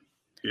awesome.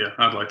 Yeah,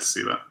 I'd like to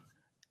see that.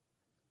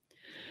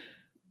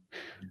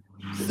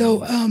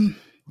 So,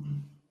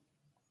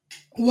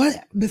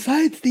 what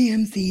besides the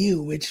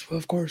MCU, which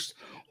of course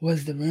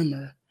was the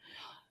rumor,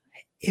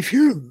 if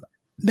you're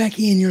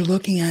Becky and you're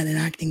looking at an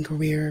acting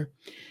career,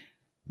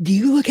 do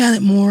you look at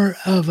it more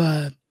of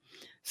a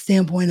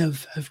standpoint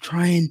of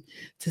trying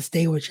to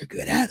stay what you're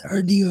good at,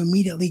 or do you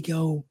immediately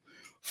go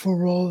for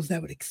roles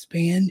that would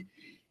expand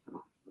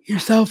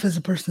yourself as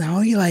a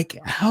personality? Like,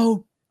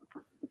 how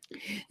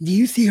do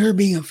you see her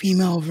being a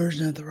female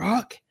version of The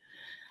Rock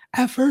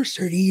at first,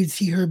 or do you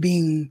see her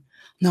being,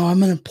 no, I'm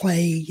going to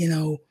play, you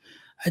know,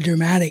 a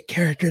dramatic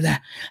character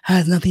that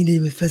has nothing to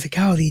do with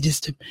physicality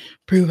just to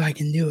prove I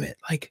can do it?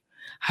 Like,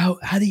 how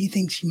do you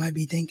think she might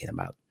be thinking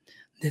about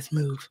this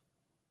move?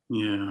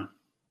 Yeah.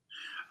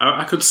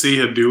 I could see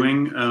her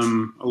doing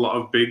a lot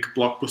of big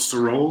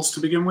blockbuster roles to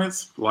begin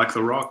with, like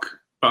The Rock.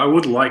 But I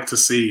would like to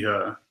see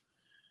her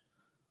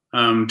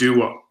do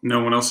what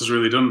no one else has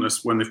really done.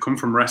 This when they've come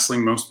from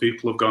wrestling, most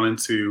people have gone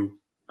into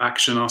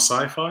action or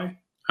sci-fi.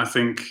 I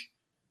think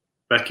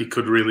Becky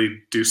could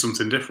really do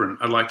something different.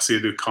 I'd like to see her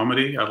do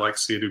comedy. I'd like to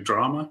see her do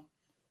drama.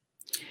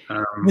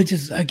 Which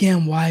is,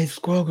 again, why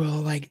Squirrel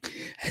Girl, like,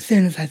 as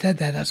soon as I said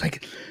that, that's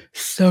like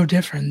so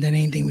different than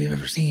anything we've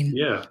ever seen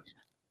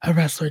a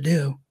wrestler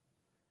do.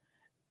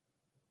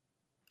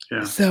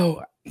 Yeah.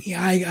 So,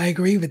 yeah, I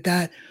agree with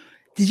that.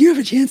 Did you have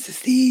a chance to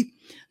see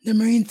the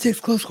Marine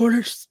 6 Close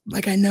Quarters?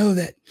 Like, I know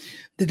that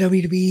the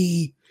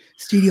WWE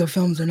studio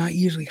films are not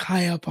usually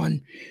high up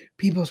on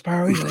people's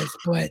priority list,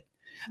 but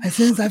as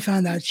soon as I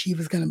found out she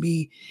was going to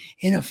be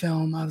in a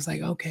film, I was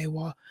like, okay,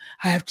 well,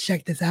 I have to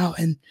check this out.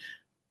 And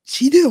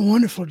she did a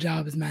wonderful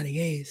job as Matty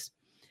Gaze.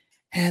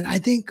 And I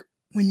think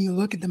when you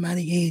look at the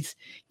Matty Gaze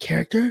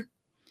character,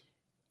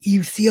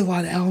 you see a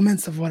lot of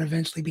elements of what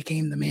eventually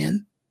became the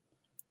Man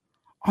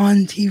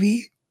on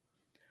TV.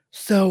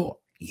 So,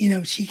 you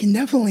know, she can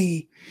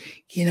definitely,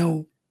 you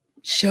know,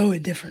 show a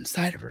different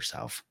side of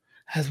herself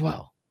as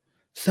well.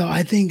 So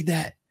I think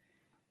that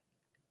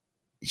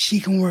she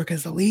can work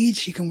as a lead.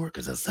 She can work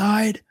as a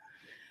side.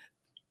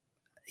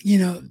 You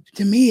know,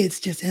 to me, it's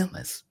just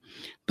endless.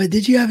 But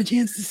did you have a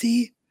chance to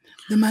see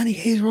the Matty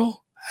Gaze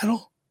role at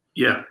all?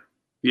 Yeah.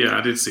 Yeah,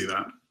 I did see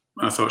that.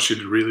 I thought she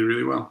did really,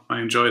 really well. I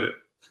enjoyed it.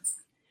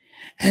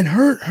 And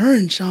her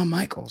and Shawn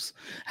Michaels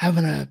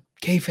having a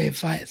kayfabe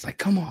fight. It's like,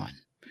 come on.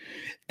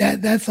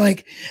 That's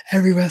like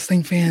every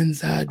wrestling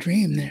fan's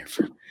dream there.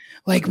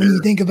 Like when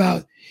you think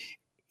about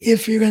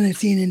if you're going to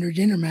see an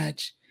intergender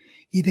match,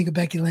 you think of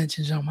Becky Lynch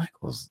and Shawn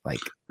Michaels. Like,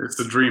 it's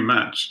the dream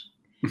match.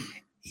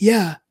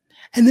 Yeah.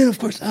 And then, of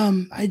course,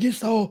 I just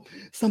saw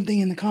something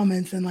in the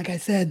comments. And like I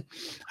said,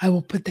 I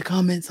will put the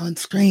comments on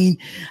screen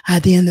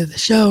at the end of the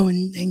show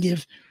and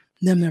give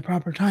them their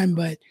proper time.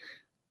 But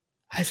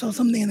I saw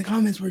something in the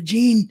comments where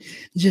Jean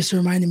just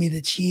reminded me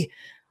that she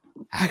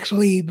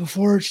actually,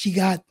 before she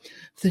got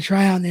the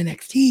tryout in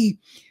NXT,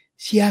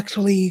 she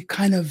actually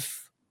kind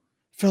of,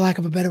 for lack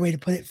of a better way to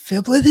put it,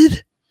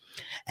 fibleted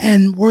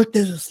and worked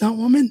as a stunt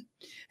woman.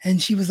 And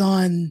she was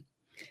on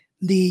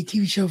the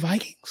TV show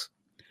Vikings.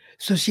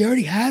 So she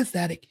already has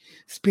that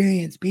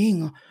experience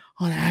being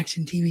on an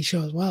action TV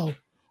show as well,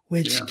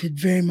 which could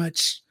very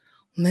much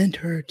lend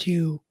her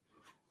to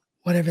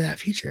whatever that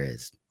future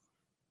is.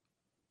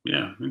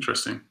 Yeah,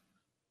 interesting.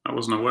 I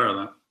wasn't aware of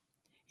that.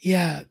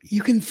 Yeah,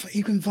 you can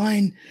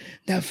find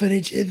that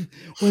footage. It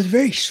was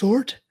very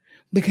short,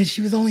 because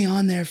she was only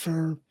on there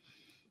for,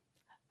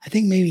 I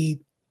think maybe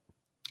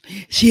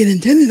she had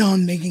intended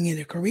on making it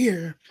a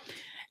career.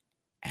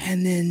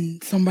 And then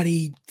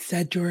somebody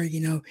said to her,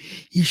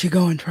 you should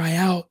go and try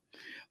out.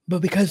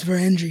 But because of her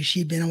injury,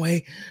 she'd been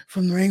away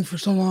from the ring for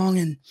so long,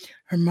 and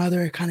her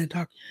mother kind of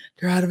talked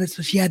her out of it.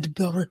 So she had to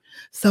build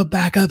herself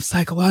back up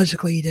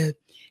psychologically to,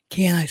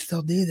 can I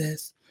still do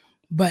this?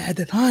 But at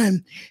the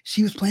time,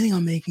 she was planning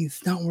on making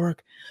stunt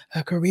work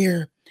a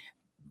career.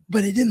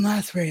 But it didn't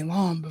last very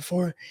long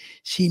before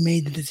she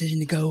made the decision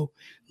to go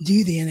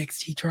do the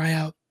NXT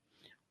tryout.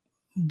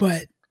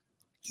 But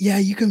yeah,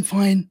 you can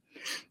find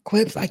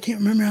clips. I can't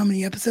remember how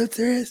many episodes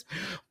there is,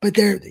 but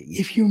there,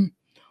 if you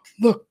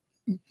look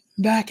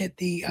back at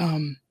the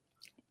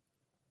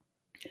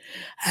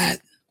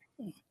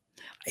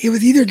it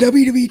was either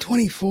WWE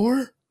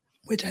 24,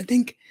 which I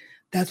think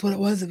that's what it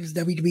was. It was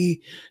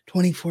WWE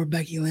 24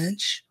 Becky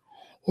Lynch,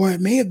 or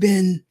it may have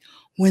been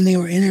when they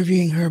were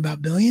interviewing her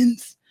about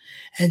Billions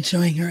and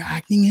showing her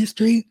acting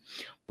history.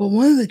 But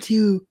one of the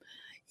two,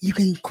 you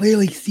can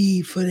clearly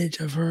see footage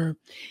of her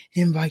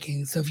in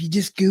Vikings. So if you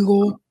just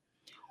Google,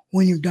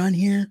 when you're done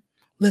here,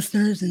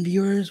 listeners and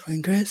viewers,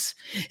 and Chris,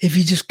 if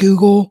you just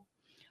Google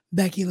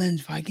Becky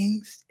Lynch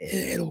Vikings,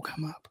 it'll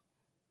come up.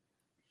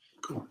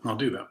 Cool. I'll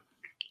do that.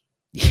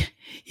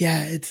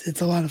 Yeah,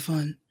 it's a lot of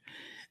fun.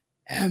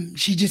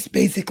 She just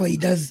basically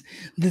does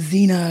the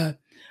Xena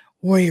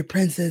Warrior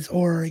Princess,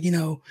 or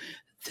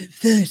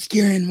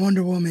Themyscira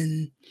Wonder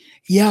Woman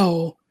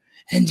yell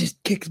and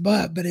just kicks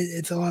butt, but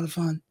it's a lot of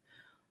fun.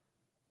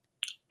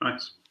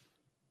 Nice.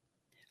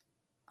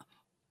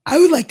 I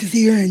would like to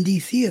see her in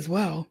DC as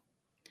well.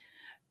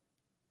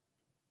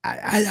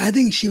 I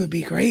think she would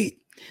be great.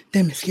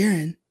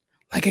 Themyscira.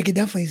 Like, I could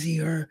definitely see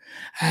her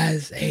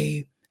as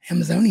a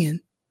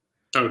Amazonian.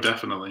 Oh,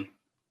 definitely.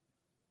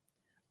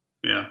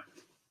 Yeah.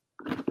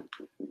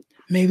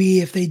 Maybe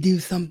if they do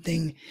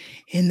something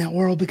in that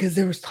world, because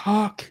there was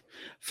talk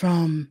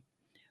from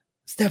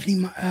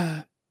Stephanie.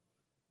 Why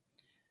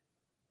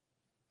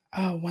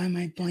am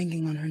I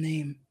blanking on her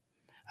name?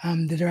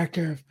 The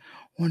director of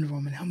Wonder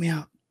Woman. Help me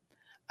out.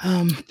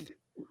 I've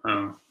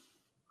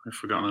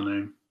forgotten her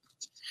name.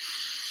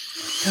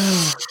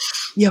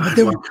 Yeah, but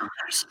there.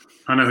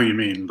 I know who you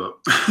mean, but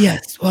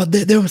yes. Well,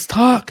 there was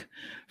talk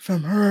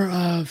from her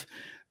of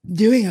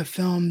doing a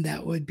film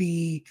that would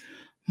be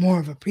more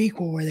of a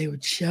prequel, where they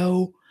would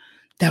show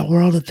that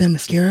world of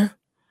Themyscira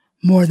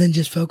more than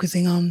just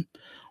focusing on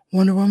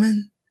Wonder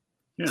Woman.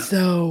 Yeah.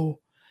 So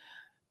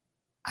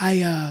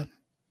I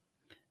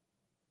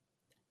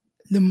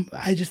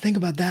just think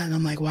about that and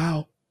I'm like,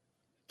 wow,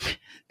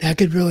 that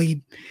could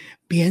really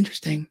be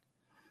interesting.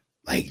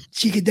 Like,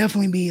 she could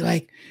definitely be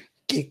like,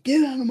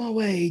 get out of my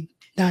way,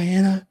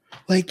 Diana.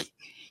 Like,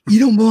 you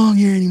don't belong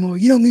here anymore.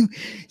 You don't even,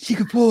 she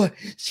could pull a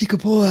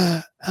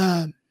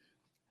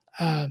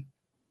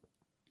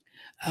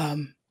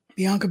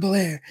Bianca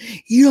Belair.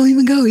 You don't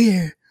even go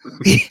here.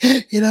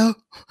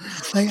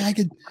 Like,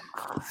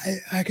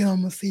 I can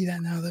almost see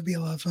that now. That'd be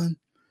a lot of fun.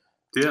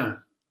 Yeah,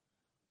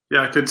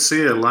 I could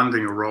see her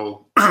landing a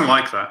role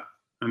like that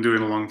and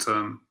doing a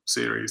long-term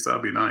series.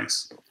 That'd be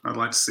nice. I'd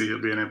like to see her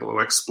being able to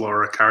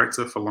explore a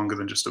character for longer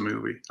than just a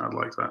movie. I'd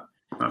like that.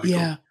 That'd be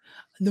cool.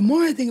 The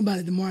more I think about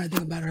it, the more I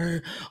think about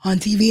her on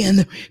TV, and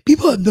the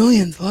people at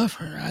Billions love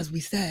her, as we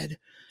said.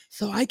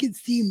 So I could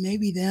see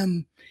maybe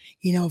them,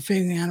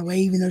 figuring out a way,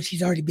 even though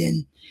she's already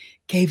been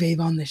kayfabe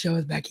on the show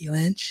as Becky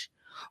Lynch.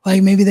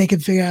 Like, maybe they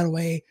could figure out a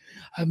way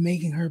of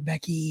making her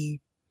Becky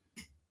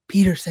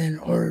Peterson,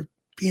 or,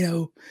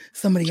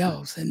 somebody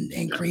else,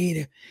 and create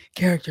a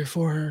character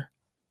for her.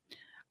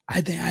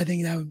 I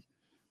think that would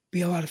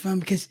be a lot of fun,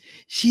 because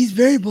she's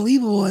very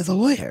believable as a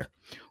lawyer,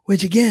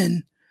 which,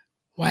 again,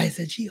 why I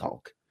said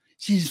She-Hulk.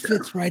 She just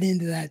fits right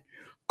into that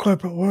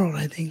corporate world,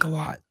 I think, a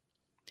lot.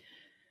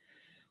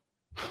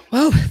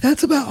 Well,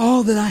 that's about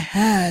all that I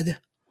had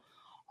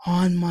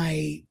on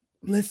my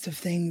list of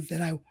things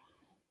that I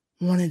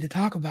wanted to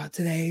talk about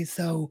today.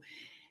 So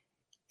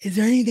is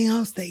there anything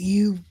else that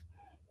you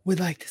would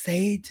like to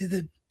say to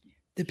the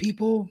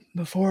people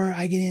before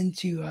I get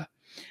into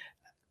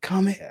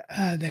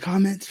the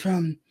comments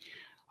from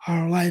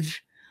our live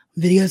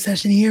video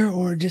session here?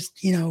 Or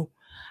just,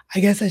 I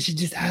guess I should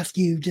just ask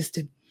you just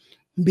to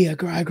be a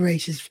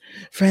gracious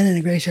friend and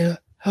a gracious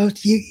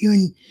host. You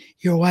and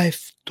your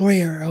wife,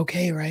 Tori, are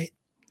okay, right?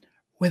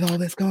 With all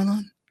this going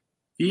on?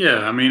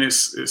 Yeah, I mean,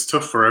 it's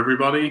tough for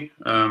everybody.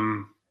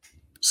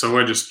 So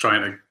we're just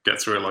trying to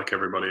get through it like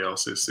everybody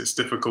else. It's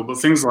difficult. But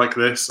things like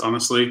this,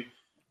 honestly,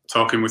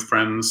 talking with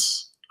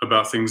friends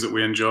about things that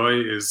we enjoy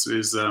is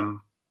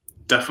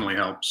definitely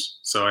helps.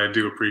 So I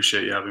do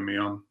appreciate you having me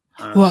on.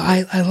 Well,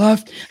 I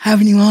loved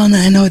having you on.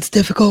 I know it's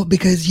difficult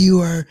because you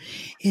are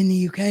in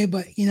the UK,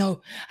 but,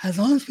 as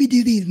long as we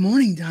do these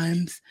morning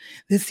times,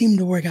 this seemed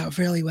to work out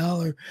fairly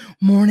well, or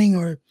morning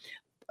or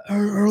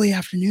early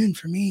afternoon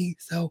for me.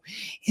 So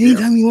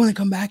anytime you want to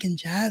come back and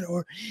chat,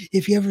 or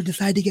if you ever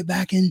decide to get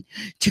back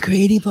into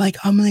creative, like,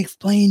 I'm going to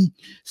explain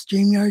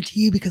StreamYard to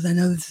you, because I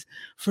know this is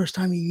the first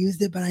time you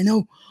used it, but I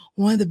know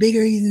one of the big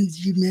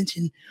reasons you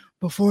mentioned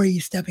before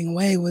you stepping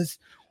away was,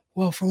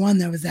 well, for one,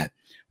 there was that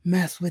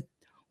mess with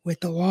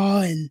the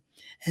law and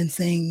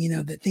saying,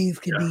 that things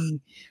could Yeah.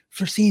 be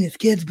foreseen as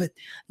kids, but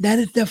that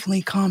has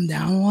definitely calmed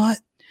down a lot.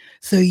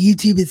 So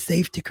YouTube is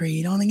safe to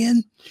create on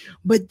again.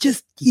 But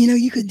just,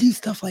 you could do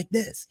stuff like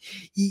this.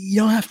 You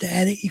don't have to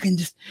edit. You can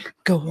just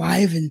go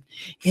live and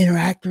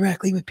interact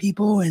directly with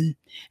people, and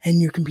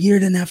your computer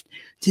doesn't have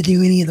to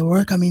do any of the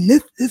work. I mean,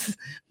 this is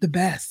the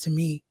best to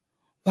me.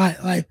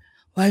 Live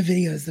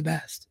video is the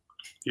best.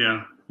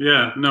 Yeah.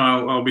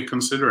 No, I'll be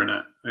considering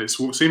it. It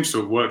seems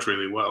to have worked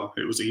really well.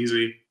 It was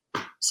easy.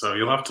 So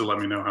you'll have to let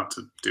me know how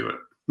to do it.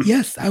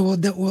 Yes, I will.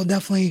 We'll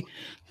definitely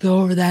go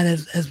over that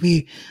as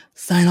we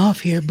sign off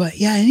here. But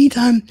yeah,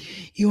 anytime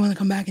you want to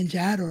come back and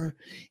chat, or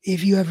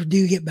if you ever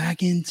do get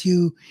back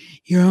into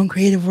your own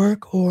creative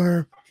work,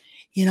 or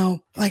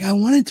like I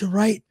wanted to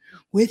write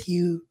with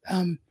you.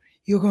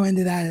 You'll go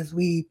into that as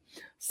we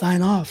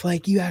sign off.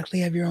 Like you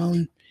actually have your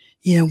own,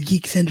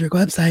 geek-centric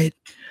website.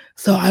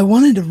 So I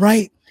wanted to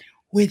write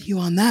with you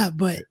on that,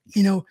 but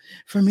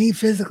for me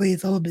physically,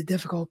 it's a little bit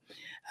difficult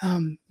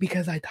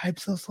because I type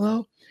so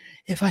slow.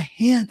 If I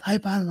hand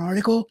type out an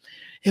article,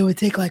 it would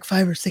take like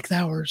 5 or 6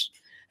 hours,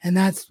 and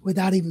that's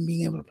without even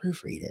being able to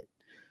proofread it.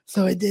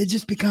 So it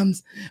just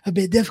becomes a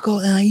bit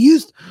difficult. And I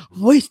used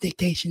voice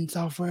dictation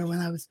software when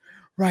I was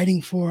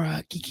writing for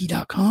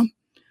Geeky.com.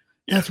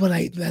 That's what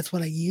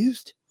I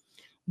used.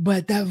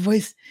 But that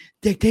voice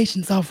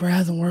dictation software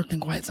hasn't worked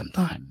in quite some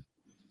time.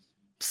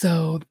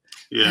 So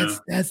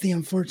that's the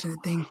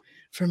unfortunate thing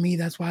for me.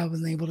 That's why I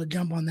wasn't able to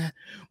jump on that.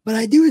 But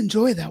I do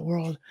enjoy that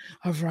world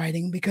of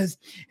writing, because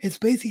it's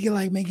basically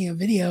like making a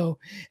video,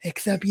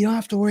 except you don't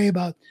have to worry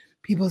about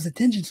people's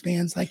attention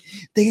spans. Like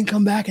they can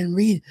come back and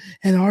read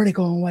an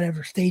article on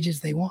whatever stages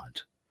they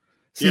want.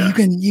 So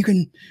you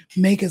can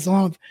make as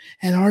long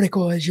an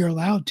article as you're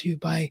allowed to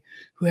by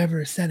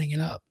whoever is setting it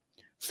up.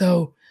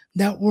 So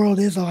that world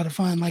is a lot of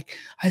fun. Like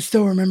I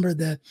still remember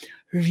the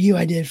review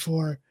I did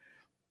for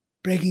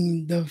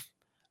breaking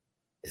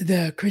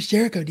the Chris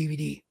Jericho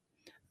DVD,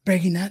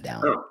 breaking that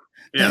down. Oh,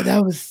 yeah.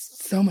 That was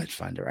so much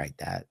fun to write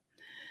that.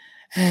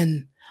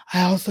 And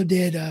I also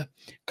did a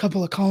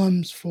couple of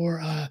columns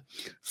for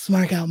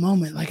Smart Out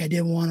Moment. Like I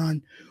did one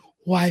on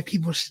why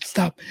people should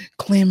stop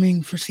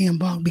clamoring for CM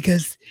Punk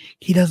because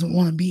he doesn't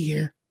want to be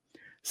here.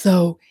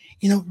 So,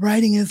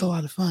 writing is a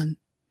lot of fun.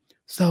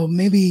 So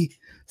maybe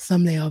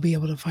someday I'll be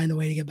able to find a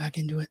way to get back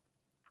into it.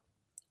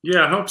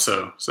 Yeah, I hope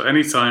so. So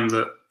anytime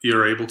that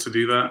you're able to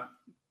do that,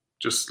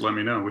 just let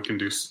me know. We can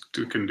do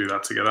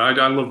that together.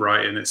 I love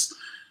writing.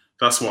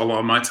 That's what a lot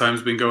of my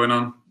time's been going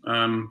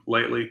on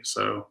lately.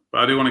 So,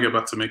 but I do want to get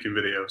back to making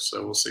videos.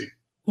 So we'll see.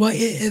 Well,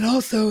 it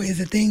also is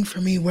a thing for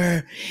me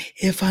where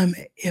if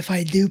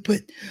I do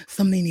put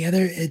something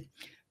together,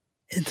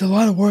 it's a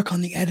lot of work on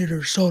the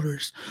editor's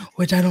shoulders,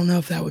 which I don't know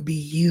if that would be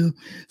you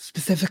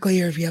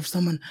specifically or if you have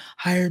someone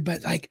hired.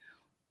 But like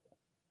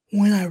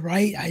when I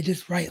write, I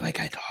just write like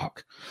I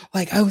talk.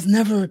 Like I was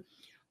never,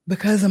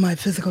 because of my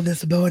physical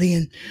disability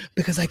and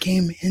because I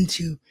came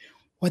into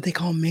what they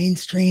call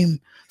mainstream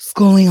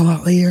schooling a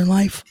lot later in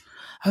life,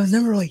 I was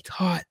never really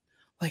taught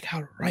like how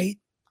to write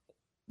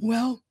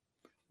well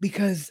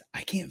because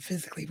I can't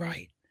physically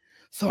write.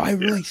 So I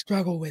really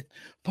struggle with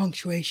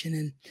punctuation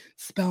and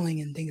spelling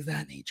and things of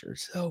that nature.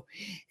 So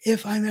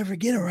if I ever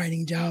get a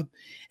writing job,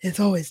 it's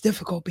always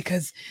difficult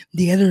because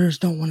the editors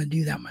don't want to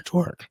do that much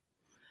work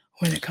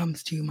when it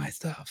comes to my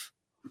stuff.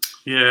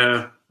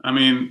 Yeah, I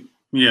mean,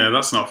 yeah,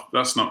 that's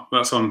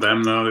on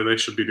them though. They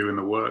should be doing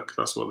the work.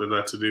 That's what they're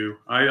there to do.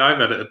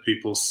 I've edited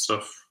people's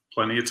stuff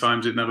plenty of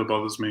times. It never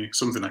bothers me.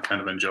 Something I kind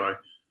of enjoy.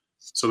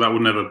 So that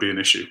would never be an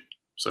issue.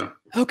 So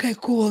okay,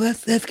 cool.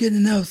 That's good to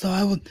know. So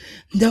I would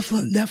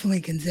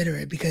definitely consider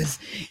it because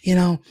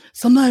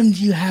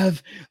sometimes you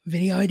have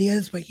video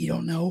ideas, but you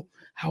don't know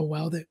how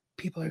well that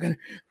people are going to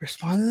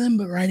respond to them.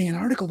 But writing an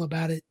article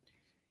about it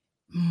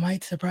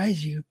might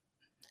surprise you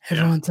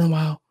every once in a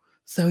while.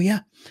 So yeah.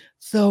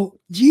 So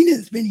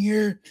Gina's been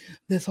here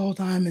this whole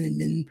time and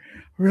been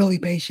really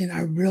patient.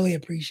 I really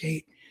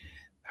appreciate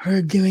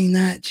her doing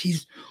that.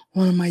 She's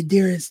one of my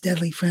dearest,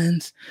 deadly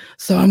friends.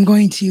 So I'm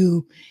going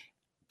to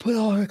put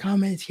all her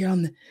comments here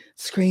on the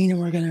screen and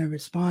we're going to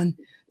respond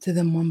to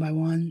them one by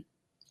one.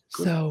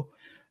 Cool. So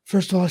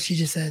first of all, she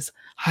just says,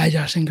 hi,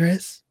 Josh and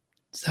Chris.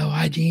 So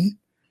hi, Jean.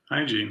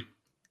 Hi, Jean.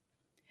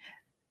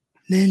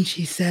 Then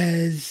she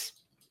says,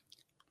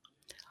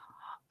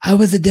 I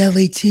was a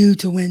Deadly 2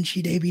 to when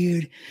she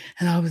debuted,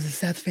 and I was a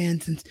Seth fan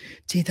since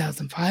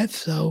 2005.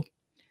 So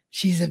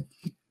she's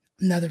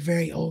another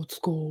very old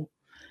school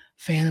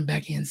fan of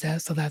Becky and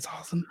Seth. So that's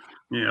awesome.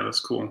 Yeah, that's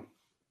cool.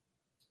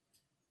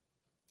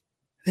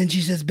 Then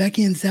she says,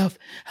 Becky and Seth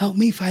help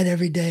me fight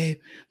every day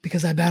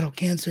because I battle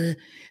cancer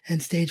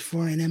and stage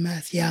 4 and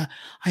MS. Yeah,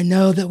 I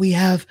know that we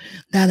have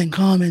that in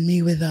common,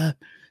 me with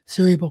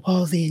cerebral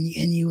palsy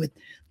and you with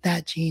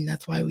that gene.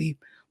 That's why we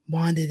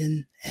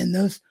bonded. And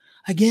those,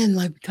 again,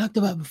 like we talked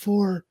about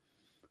before,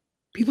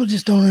 people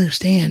just don't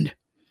understand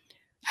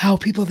how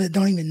people that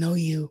don't even know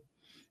you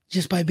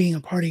just by being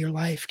a part of your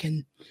life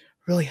can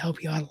really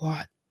help you out a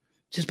lot.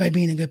 just by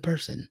being a good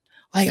person.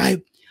 Like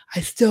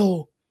I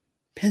still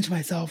pinch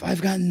myself.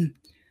 I've gotten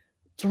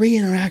 3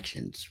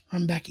 interactions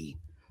from Becky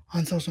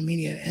on social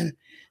media, and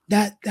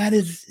that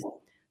is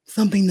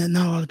something that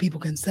not a lot of people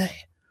can say.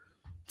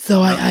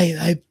 So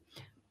I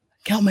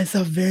count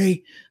myself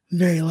very,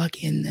 very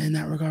lucky in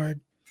that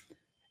regard.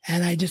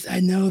 And I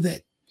know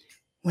that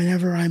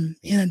whenever I'm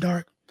in a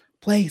dark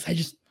place, I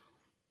just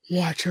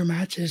watch her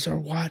matches or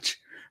watch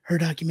her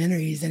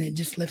documentaries, and it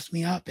just lifts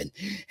me up.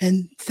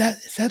 And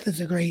Seth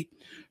is a great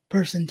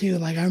person too.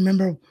 Like I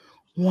remember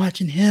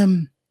watching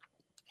him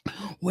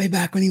way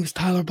back when he was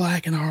Tyler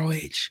Black in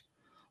ROH.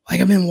 Like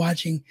I've been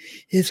watching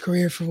his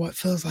career for what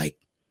feels like,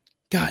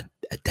 God,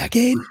 a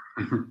decade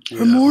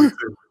or more.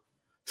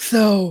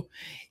 So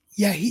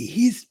yeah,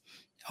 he's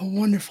a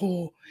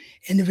wonderful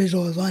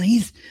individual as well. And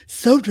he's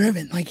so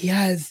driven. Like he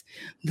has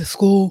the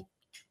school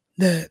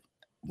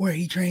where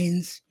he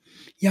trains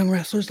young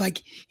wrestlers.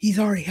 Like he's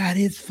already had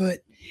his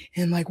foot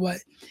in like what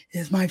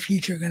is my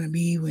future going to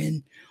be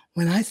when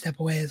I step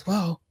away as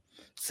well.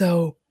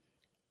 So,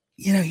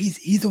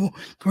 he's a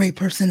great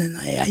person. And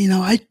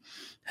I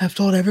have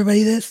told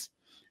everybody this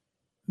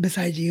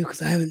besides you,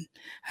 because I haven't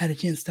had a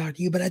chance to talk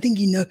to you, but I think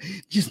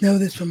just know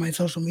this from my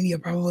social media.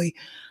 Probably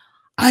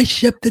I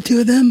shipped the two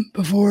of them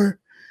before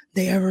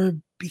they ever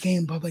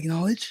became public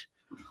knowledge.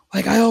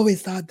 Like I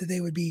always thought that they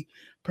would be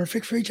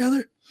perfect for each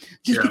other,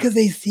 just because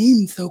they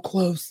seemed so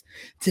close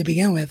to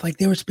begin with. Like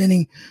they were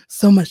spending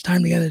so much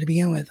time together to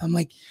begin with. I'm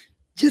like,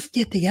 just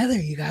get together,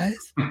 you guys.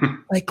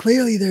 Like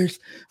clearly there's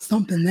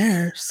something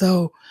there.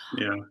 So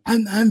yeah,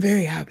 I'm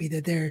very happy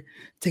that they're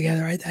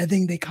together. I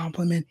think they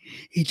complement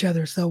each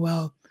other so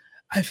well.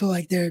 I feel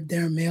like they're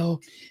a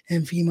male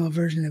and female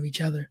version of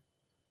each other.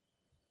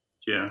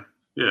 Yeah,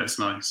 it's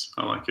nice.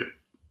 I like it.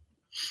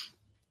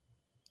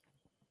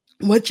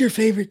 What's your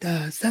favorite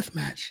Seth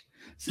match?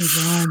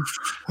 Since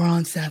we're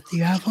on Seth, do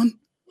you have one?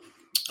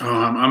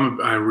 Oh,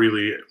 I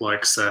really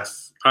like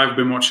Seth. I've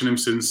been watching him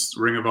since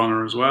Ring of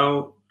Honor as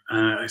well.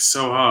 It's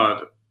so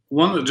hard.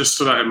 One that just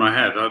stood out in my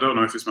head, I don't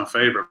know if it's my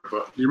favorite,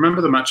 but you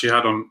remember the match he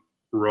had on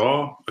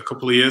Raw a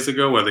couple of years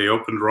ago where they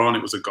opened Raw and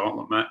it was a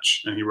gauntlet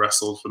match and he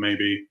wrestled for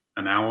maybe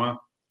an hour?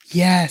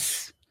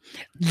 Yes.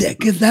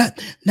 Because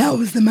that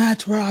was the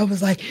match where I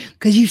was like,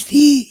 because you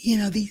see,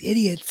 these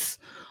idiots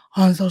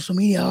on social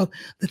media all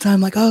the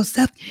time, like, oh,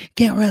 Seth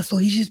can't wrestle.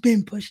 He's just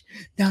being pushed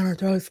down our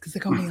throats because the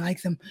company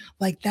likes him.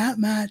 Like that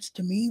match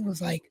to me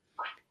was like,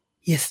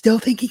 you still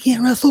think he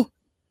can't wrestle?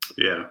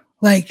 Yeah.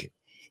 Like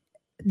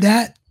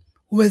that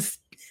was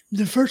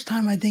the first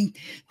time I think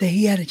that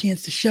he had a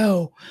chance to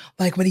show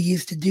like what he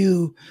used to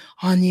do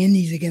on the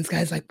indies against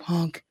guys like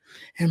Punk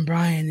and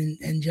Brian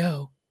and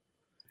Joe.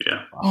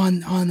 Yeah. On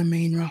the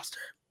main roster.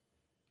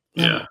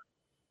 Yeah,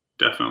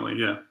 definitely.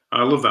 Yeah.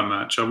 I love that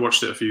match. I've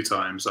watched it a few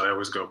times. I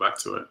always go back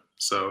to it.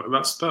 So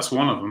that's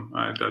one of them.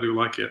 I do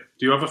like it.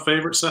 Do you have a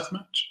favorite Seth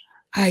match?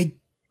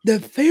 The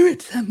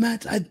favorite Seth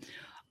match,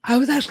 I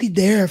was actually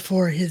there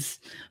for his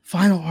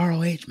final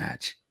ROH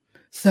match.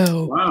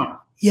 So wow.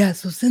 Yeah,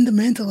 so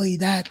sentimentally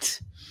that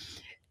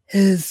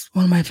is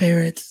one of my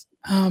favorites.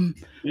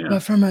 But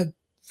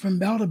from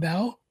bell to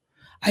bell,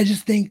 I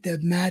just think the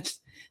match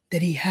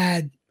that he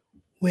had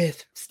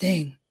with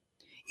Sting,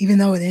 even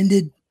though it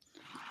ended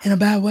in a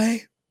bad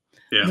way,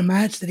 the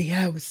match that he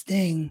had with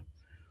Sting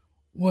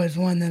was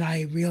one that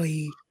I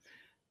really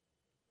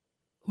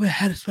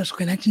had a special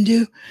connection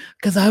to,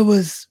 because I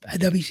was a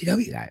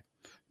WCW guy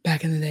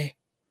back in the day.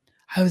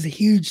 I was a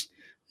huge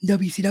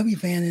WCW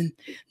fan, and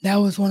that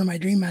was one of my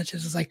dream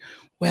matches. It's like,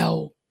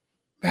 well,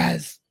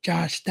 Raz,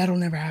 Josh, that'll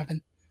never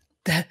happen.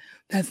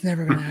 That's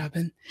never going to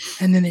happen.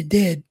 And then it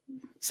did.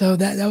 So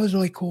that was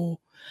really cool.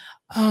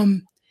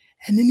 And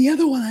then the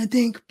other one I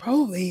think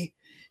probably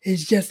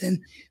is just, and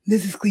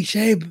this is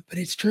cliche, but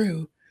it's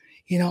true,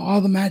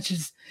 all the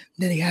matches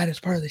that he had as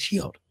part of the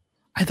Shield.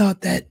 I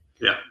thought that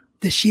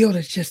the Shield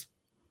is just,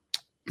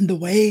 the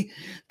way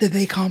that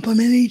they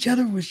complemented each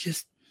other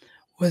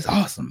was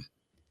awesome.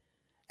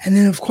 And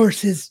then of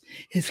course his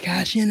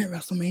cash in at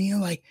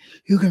WrestleMania, like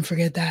who can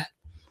forget that?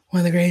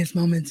 One of the greatest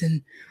moments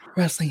in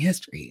wrestling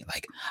history.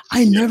 Like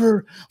I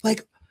never,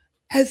 like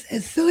as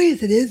silly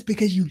as it is,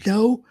 because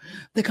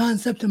the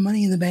concept of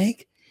Money in the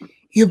Bank,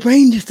 your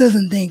brain just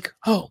doesn't think,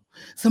 oh,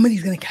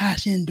 somebody's going to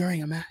cash in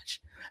during a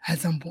match at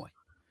some point,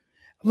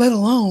 let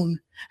alone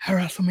at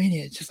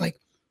WrestleMania. It's just like,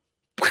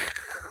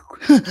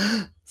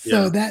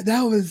 so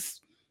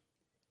that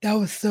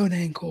was so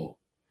dang cool.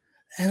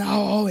 And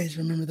I'll always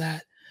remember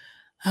that.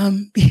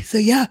 So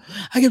yeah,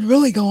 I could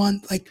really go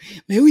on. Like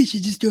maybe we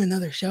should just do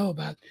another show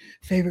about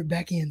favorite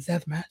Becky and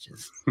Seth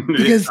matches,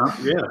 because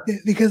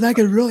I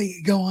could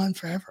really go on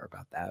forever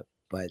about that.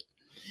 But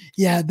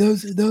yeah,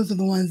 those are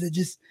the ones that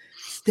just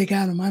stick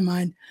out in my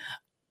mind.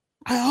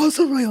 I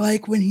also really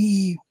like when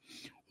he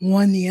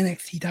won the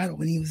NXT title,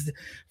 when he was the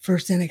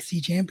first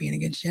NXT champion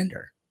against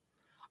Jinder.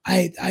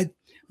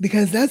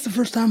 Because that's the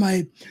first time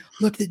I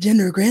looked at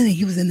Jinder. Granted,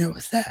 he was in there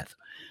with Seth,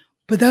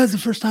 but that was the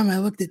first time I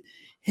looked at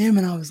him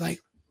and I was like,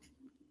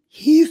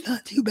 he's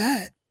not too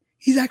bad.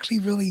 He's actually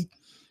really,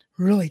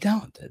 really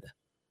talented.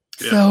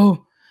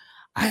 So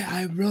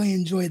I really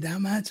enjoyed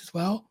that match as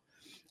well.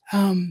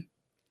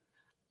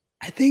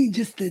 I think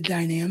just the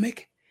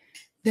dynamic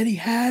that he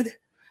had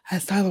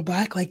as Tyler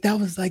Black, like that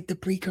was like the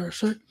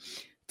precursor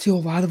to a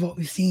lot of what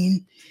we've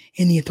seen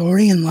in the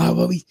Authority and a lot of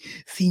what we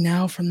see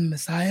now from the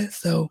Messiah.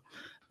 So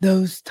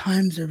those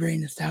times are very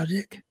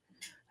nostalgic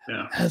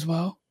as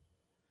well.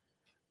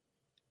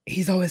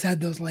 He's always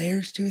had those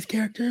layers to his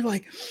character.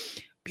 Like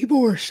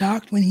people were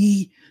shocked when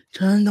he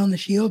turned on the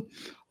Shield.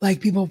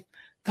 Like people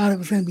thought it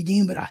was going to be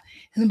Dean, but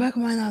in the back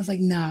of my mind, I was like,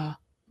 nah,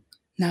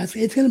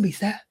 it's going to be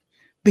Seth,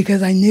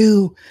 because I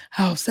knew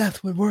how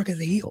Seth would work as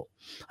a heel.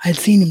 I'd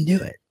seen him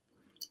do it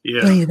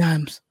plenty of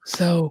times.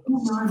 So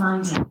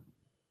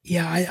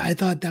yeah, I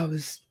thought that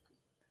was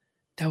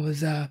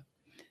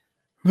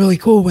really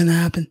cool when that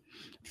happened.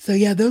 So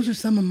yeah, those are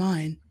some of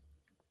mine.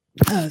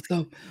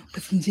 So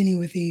let's continue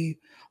with the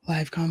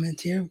live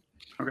comments here.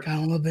 Okay. Got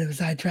a little bit of a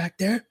sidetrack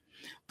there,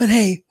 but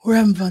hey, we're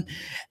having fun.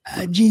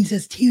 Gene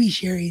says TV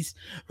series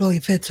really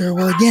fits her.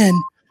 Well, again,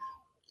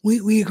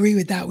 we agree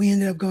with that. We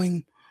ended up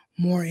going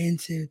more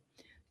into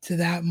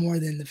that more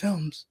than the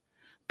films,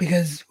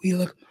 because we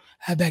look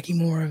at Becky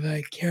more of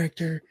a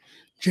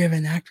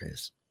character-driven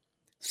actress.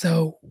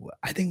 So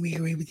I think we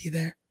agree with you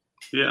there.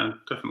 Yeah,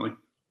 definitely.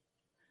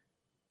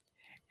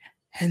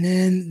 And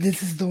then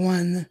this is the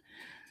one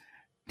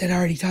that I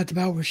already talked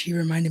about, where she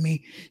reminded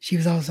me she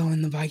was also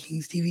in the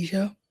Vikings TV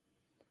show.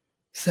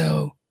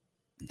 So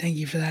thank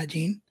you for that,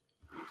 Gene.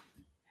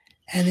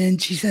 And then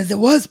she says it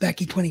was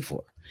Becky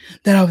 24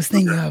 that I was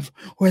thinking of,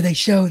 where they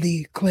show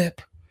the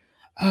clip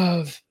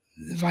of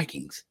the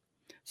Vikings.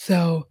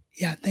 So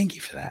yeah, thank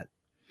you for that.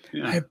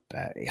 Yeah.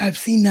 I've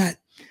seen that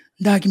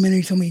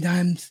documentary so many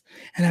times,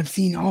 and I've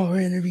seen all her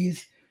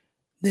interviews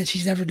that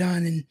she's ever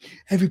done, and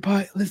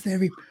listen to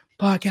every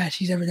podcast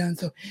she's ever done.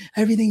 So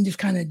everything just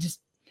kind of just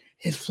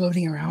is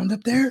floating around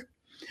up there,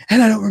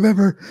 and I don't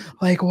remember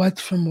like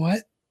what's from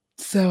what.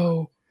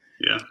 So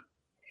yeah,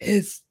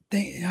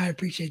 I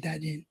appreciate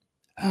that, Jen.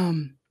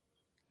 And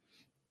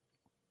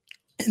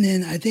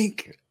then I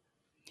think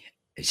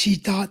she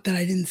thought that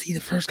I didn't see the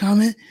first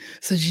comment,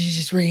 so she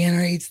just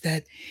reiterates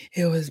that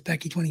it was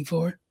Becky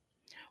 24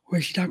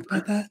 where she talked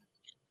about that.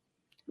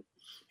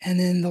 And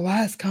then the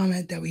last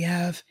comment that we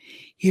have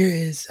here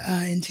is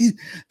in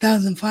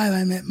 2005,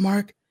 I met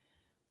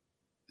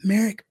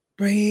Merrick,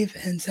 Brave,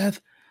 and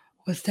Seth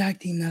was tag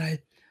team that I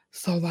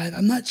saw live.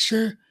 I'm not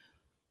sure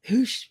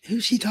who's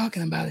she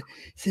talking about.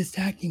 It's his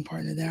tag team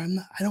partner there. I'm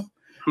not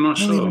really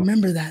sure.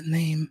 Remember that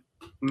name.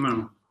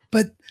 No.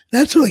 But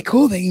that's really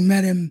cool that you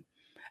met him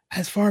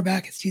as far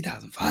back as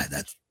 2005.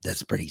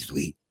 That's pretty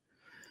sweet.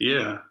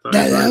 Yeah.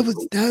 That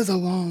was a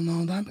long,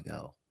 long time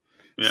ago.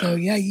 Yeah. So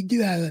yeah, you do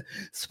have a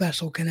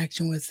special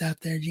connection with Seth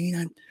there,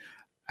 Gene.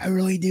 I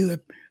really do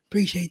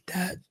appreciate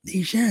that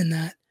you sharing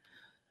that.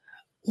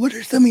 What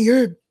are some of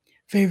your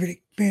favorite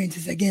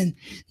experiences? Again,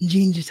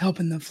 Gene just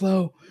helping the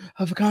flow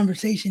of a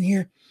conversation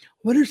here.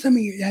 What are some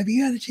of have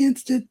you had a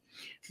chance to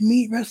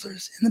meet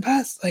wrestlers in the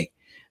past? Like,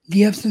 do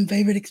you have some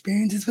favorite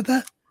experiences with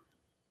that?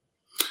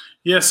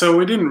 Yeah, so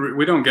we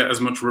don't get as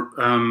much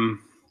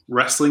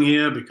wrestling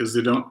here because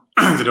they don't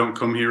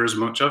come here as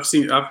much. I've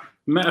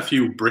met a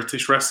few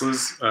British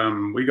wrestlers.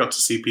 We got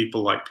to see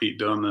people like Pete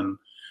Dunne and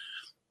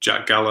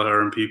Jack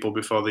Gallagher and people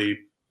before they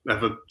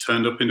ever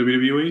turned up in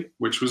WWE,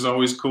 which was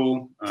always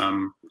cool.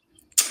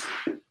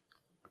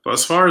 But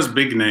as far as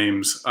big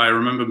names, I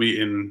remember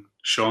meeting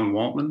Sean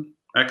Waltman,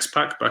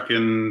 X-Pac, back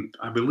in,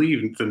 I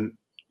believe,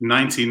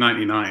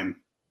 1999.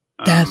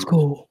 That's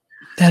cool.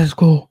 That is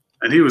cool.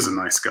 And he was a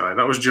nice guy.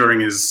 That was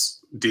during his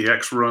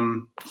DX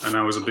run, and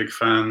I was a big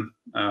fan.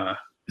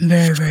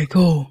 Very, very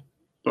cool.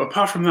 But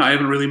apart from that, I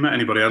haven't really met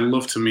anybody. I'd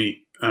love to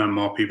meet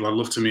more people. I'd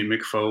love to meet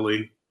Mick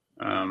Foley.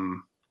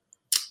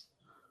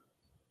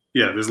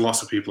 Yeah, there's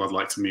lots of people I'd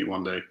like to meet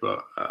one day,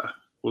 but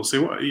we'll see.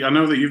 I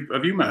know that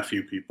have you met a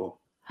few people?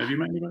 Have you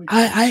met anybody?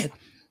 I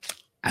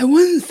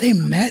wouldn't say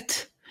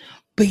met,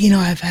 but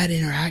I've had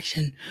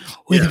interaction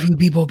with a few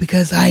people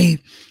because I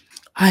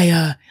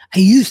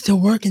used to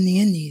work in the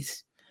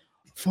Indies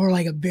for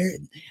like and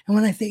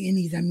when I say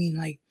Indies, I mean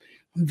like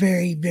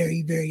very,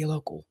 very, very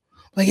local.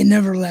 Like it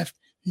never left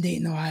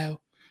Dayton,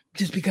 Ohio,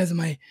 just because of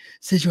my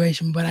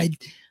situation. But I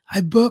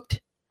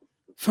booked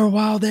for a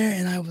while there,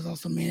 and I was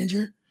also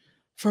manager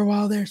for a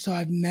while there. So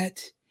I've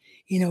met,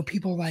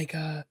 people like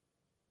God,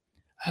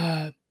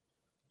 I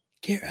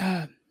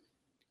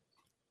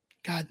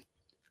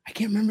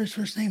can't remember his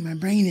first name. My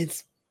brain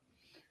is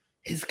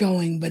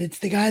going, but it's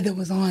the guy that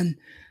was on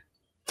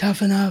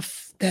Tough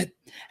Enough that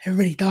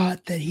everybody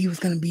thought that he was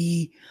going to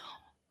be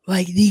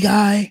like the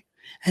guy,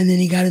 and then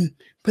he got him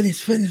put his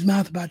foot in his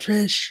mouth about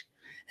Trish,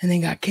 and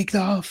then got kicked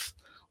off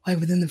like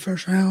within the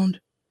first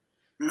round.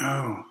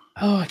 Oh,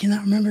 I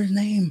cannot remember his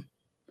name,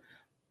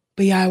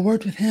 but yeah, I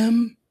worked with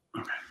him.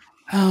 Okay.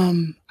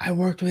 I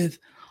worked with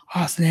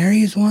Austin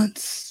Aries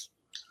once.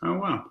 Oh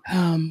wow.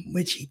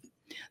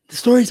 The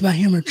stories about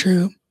him are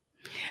true,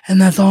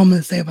 and that's all I'm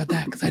going to say about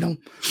that because I don't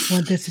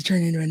want this to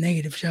turn into a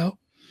negative show.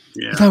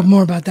 Yeah. We'll talk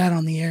more about that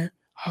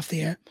off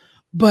the air.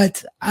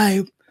 But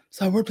I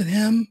So I worked with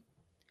him.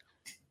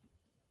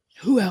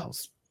 Who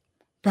else?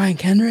 Brian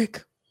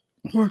Kendrick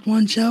worked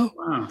one show.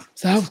 Wow.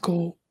 So that was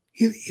cool.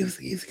 He's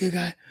a good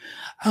guy.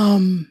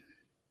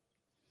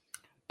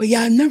 But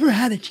yeah, I've never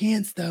had a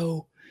chance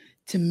though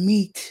to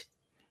meet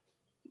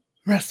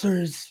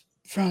wrestlers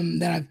from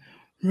that I've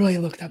really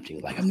looked up to.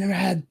 Like I've never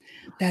had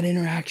that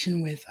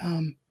interaction with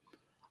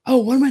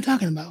what am I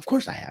talking about? Of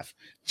course I have.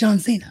 John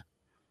Cena.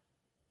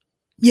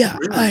 Yeah,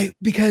 Really?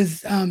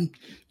 because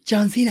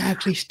John Cena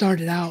actually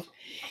started out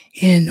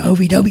in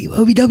OVW.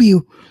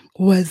 OVW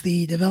was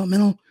the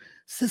developmental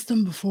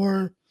system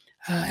before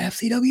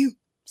FCW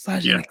 /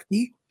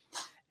 NXT,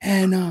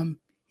 and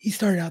he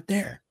started out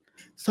there.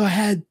 So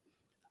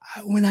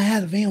when I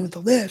had a van with a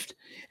lift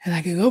and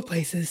I could go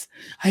places,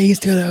 I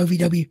used to go to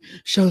OVW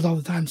shows all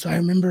the time. So I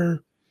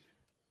remember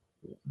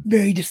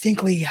very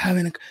distinctly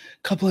having a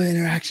couple of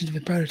interactions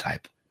with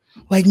Prototype.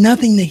 Like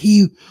nothing that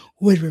he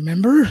would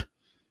remember,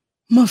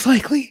 most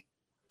likely,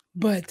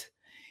 but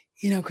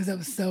because that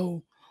was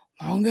so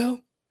long ago.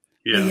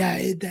 Yeah. But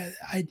yeah,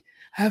 I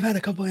have had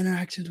a couple of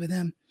interactions with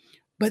him,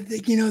 but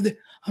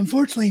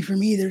unfortunately for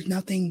me, there's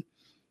nothing.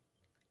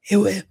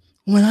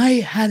 When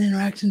I had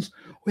interactions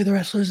with the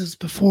wrestlers, it was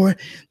before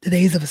the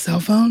days of a cell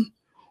phone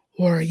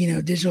or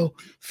digital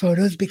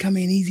photos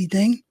becoming an easy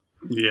thing.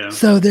 Yeah.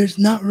 So there's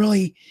not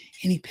really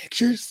any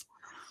pictures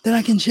that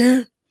I can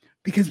share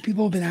because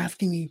people have been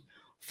asking me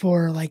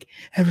for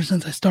ever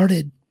since I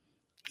started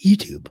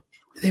YouTube.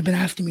 They've been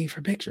asking me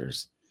for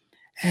pictures,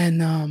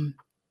 and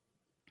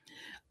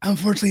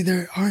unfortunately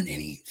there aren't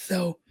any.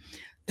 So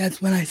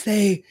that's when I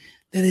say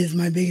that is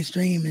my biggest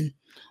dream and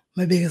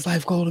my biggest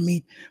life goal to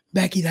meet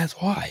Becky. That's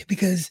why,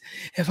 because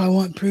if I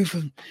want proof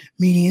of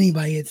meeting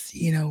anybody, it's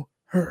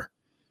her.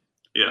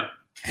 Yeah.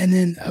 And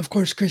then of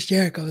course Chris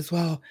Jericho as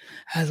well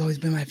has always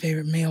been my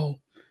favorite male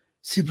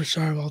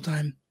superstar of all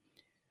time.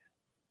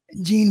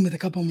 Gene with a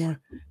couple more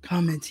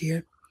comments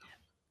here.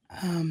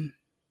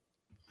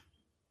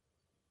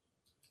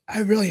 I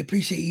really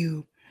appreciate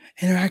you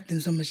interacting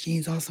so much, Gene.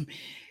 It's awesome. He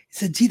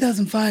said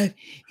 2005,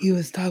 he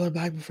was Tyler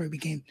Black before he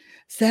became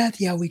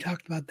Seth. Yeah, we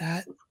talked about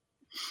that.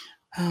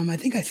 I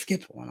think I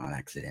skipped one on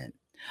accident.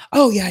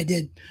 Oh, yeah, I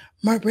did.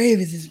 Mark Brave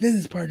is his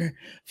business partner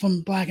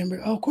from Black and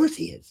Brave. Oh, of course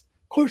he is.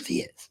 Of course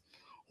he is.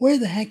 Where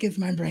the heck is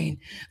my brain?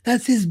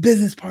 That's his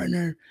business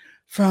partner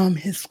from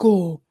his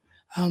school,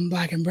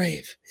 Black and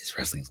Brave, his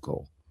wrestling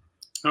school.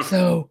 Okay.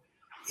 So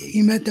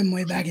you met them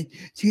way back in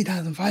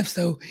 2005.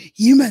 So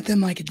you met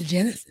them at the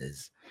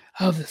genesis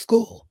of the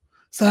school.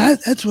 So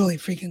that's really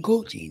freaking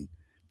cool, Gene.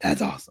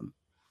 That's awesome.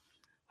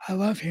 I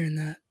love hearing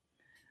that.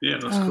 Yeah,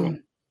 that's cool.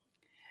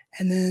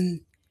 And then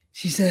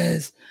she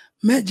says,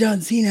 met John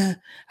Cena,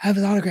 have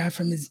his autograph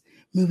from his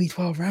movie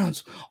 12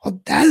 Rounds.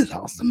 Well, that is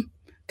awesome.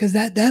 Because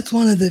that's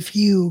one of the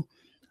few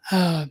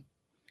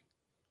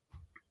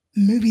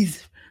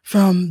movies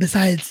from,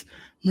 besides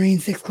Marine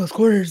 6 Close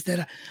Quarters,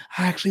 that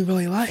I actually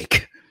really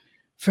like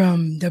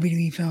from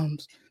WWE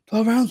films.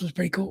 12 Rounds was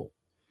pretty cool.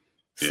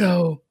 Yeah.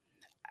 So,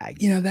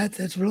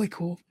 that's really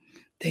cool.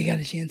 They got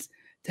a chance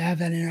to have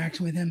that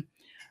interaction with him.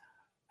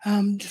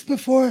 Just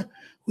before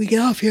we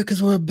get off here,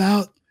 because we're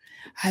about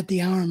at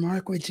the hour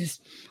mark, which is,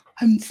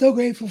 I'm so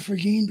grateful for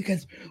Gene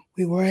because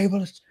we were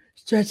able to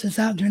stretch this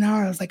out to an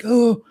hour. I was like,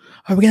 oh,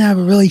 are we going to have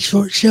a really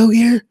short show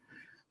here?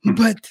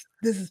 But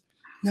it's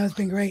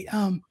been great.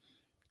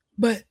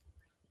 But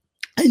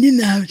I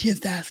didn't have a chance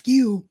to ask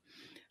you,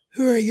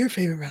 who are your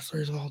favorite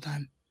wrestlers of all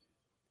time?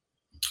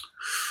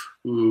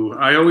 Ooh,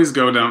 I always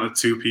go down to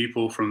two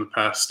people from the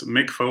past,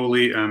 Mick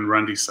Foley and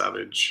Randy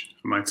Savage,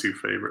 my two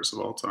favorites of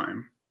all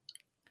time.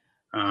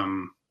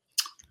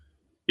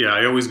 Yeah,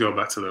 I always go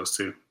back to those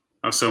two.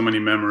 I have so many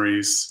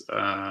memories.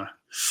 I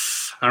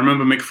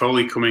remember Mick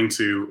Foley coming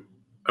to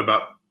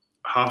about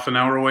half an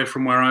hour away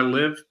from where I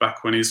live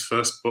back when his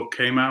first book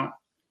came out.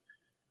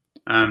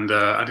 And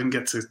I didn't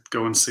get to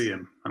go and see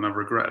him, and I've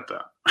regretted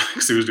that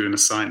because he was doing a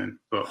signing.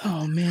 But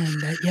oh man,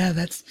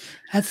 that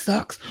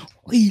sucks.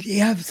 You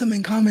have something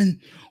in common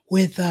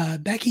with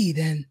Becky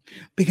then,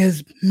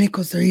 because Mick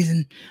was the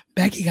reason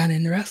Becky got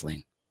into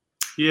wrestling.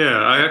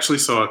 Yeah, I actually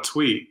saw a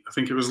tweet. I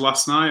think it was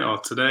last night or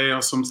today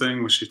or something,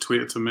 where she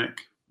tweeted to Mick.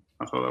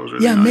 I thought that was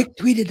really nice. Mick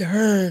tweeted to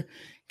her,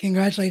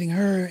 congratulating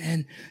her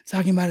and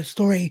talking about a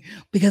story,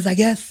 because I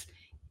guess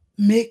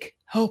Mick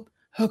helped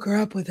hook her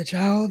up with a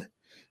child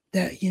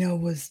that,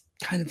 was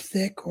kind of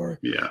sick or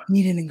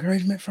needed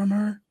encouragement from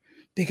her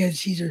because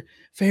she's her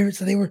favorite.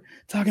 So they were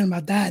talking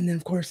about that. And then,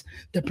 of course,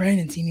 the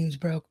pregnancy news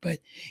broke. But,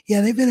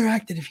 yeah, they've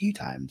interacted a few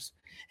times.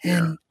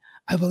 And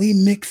I believe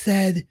Mick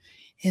said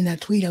in that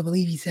tweet,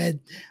 he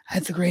said,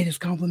 that's the greatest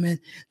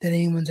compliment that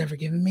anyone's ever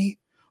given me.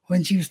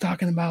 When she was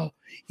talking about,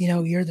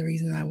 you're the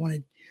reason I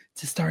wanted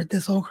to start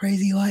this whole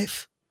crazy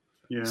life.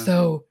 Yeah.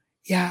 So,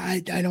 yeah,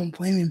 I don't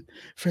blame him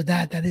for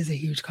that. That is a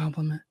huge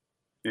compliment.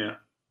 Yeah.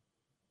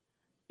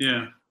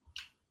 Yeah.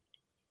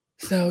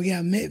 So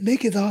yeah,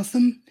 Mick is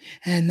awesome,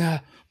 and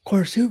of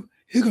course, who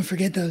can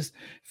forget those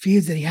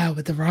feuds that he had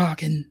with The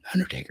Rock and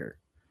Undertaker?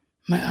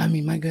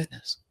 My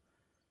goodness.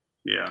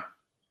 Yeah.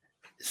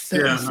 So,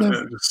 Yeah,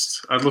 so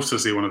I'd love to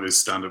see one of his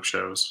stand-up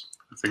shows.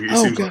 I think he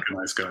oh seems like god, a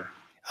nice guy.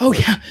 oh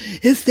yeah,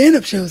 his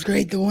stand-up show is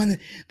great. The one that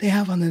they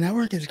have on the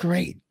network is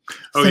great.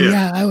 Oh So yeah,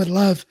 yeah, I would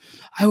love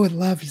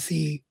to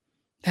see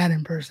that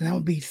in person. That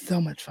would be so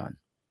much fun,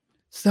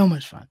 so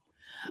much fun.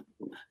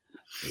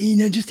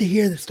 Just to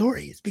hear the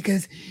stories,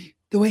 because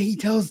the way he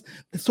tells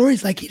the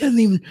stories, like he doesn't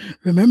even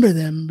remember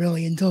them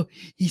really until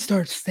he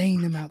starts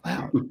saying them out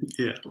loud,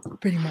 yeah,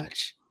 pretty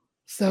much.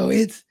 So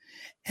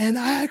and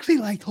I actually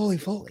liked Holy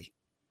Foley.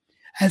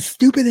 As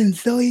stupid and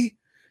silly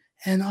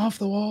and off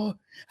the wall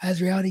as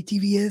reality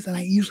TV is, and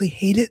I usually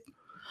hate it,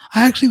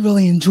 I actually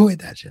really enjoyed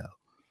that show.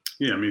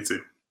 yeah. Me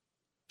too.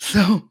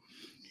 So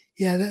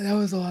yeah, that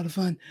was a lot of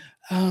fun.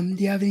 Do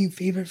you have any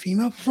favorite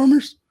female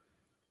performers?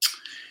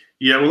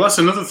 Yeah, well, that's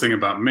another thing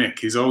about Mick.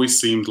 He's always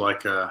seemed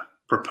like a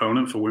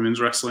proponent for women's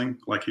wrestling.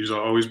 Like he's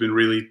always been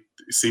really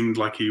seemed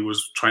like he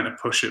was trying to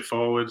push it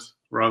forward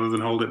rather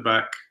than hold it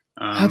back.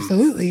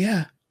 Absolutely,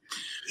 yeah.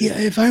 Yeah,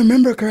 if I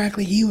remember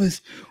correctly,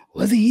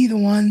 wasn't he the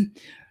one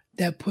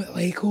that put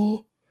Lay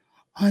Cool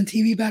on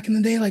TV back in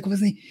the day? Like,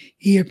 wasn't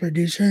he a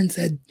producer and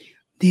said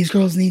these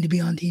girls need to be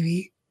on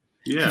TV?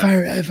 Yeah,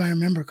 If I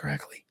remember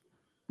correctly.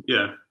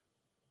 yeah,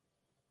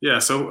 yeah.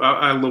 So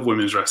I love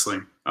women's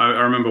wrestling. I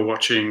remember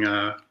watching.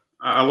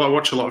 I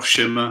watch a lot of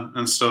Shimmer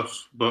and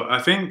stuff, but I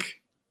think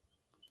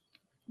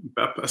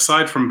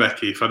aside from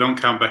Becky, if I don't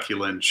count Becky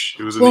Lynch,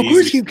 it was an Well, of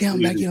course easy. you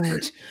count Becky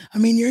Lynch. I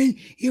mean,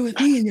 you're with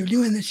me and you're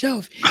doing the show.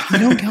 If you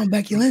don't count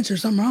Becky Lynch,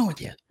 there's something wrong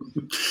with you.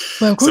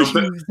 But of course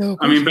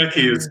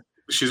Becky is.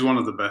 She's one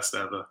of the best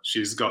ever.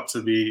 She's got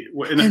to be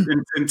And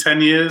in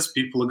 10 years.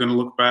 People are going to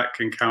look back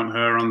and count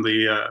her on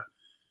the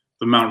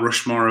Mount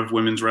Rushmore of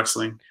women's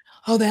wrestling.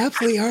 oh, they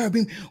absolutely are. I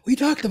mean, we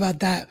talked about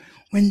that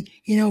when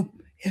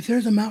if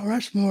there's a Mount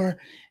Rushmore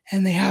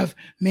and they have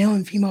male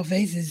and female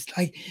faces,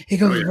 like it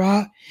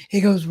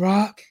goes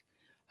Rock,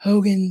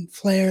 Hogan,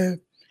 Flair,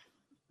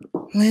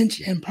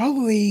 Lynch, and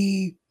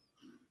probably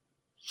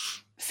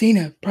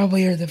Cena.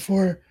 Probably are the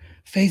four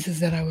faces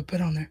that I would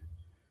put on there.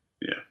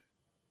 Yeah.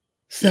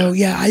 So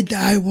yeah, I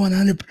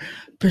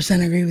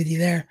 100% agree with you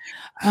there.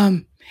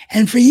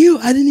 And for you,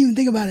 I didn't even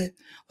think about it.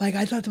 Like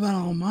I talked about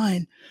it on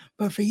mine,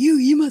 but for you,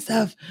 you must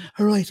have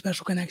a really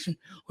special connection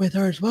with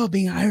her as well,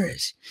 being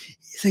Irish.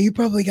 So you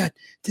probably got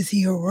to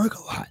see her work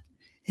a lot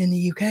in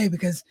the UK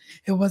because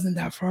it wasn't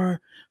that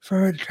far for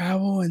her to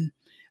travel. And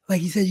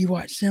like you said, you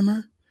watched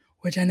Simmer,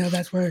 which I know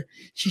that's where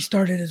she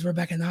started as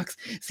Rebecca Knox.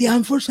 See,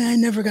 unfortunately, I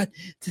never got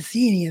to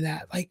see any of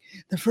that. Like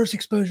the first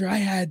exposure I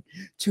had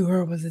to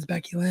her was as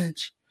Becky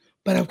Lynch.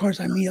 But of course,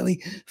 I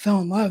immediately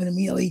fell in love and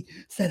immediately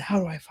said, how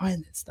do I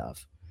find this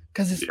stuff?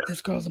 Because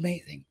this girl's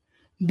amazing.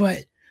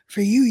 But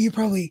for you, you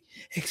probably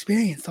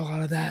experienced a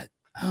lot of that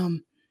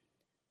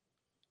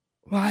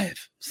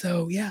live.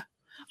 So yeah,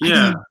 I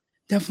can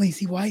definitely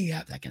see why you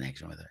have that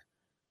connection with her.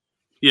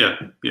 Yeah,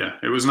 yeah.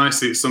 It was nice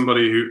to see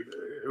somebody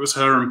it was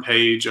her and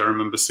Paige I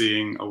remember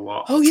seeing a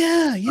lot. Oh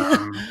yeah,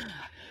 yeah.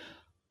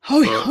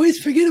 I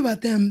always forget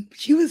about them.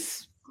 She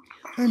was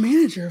her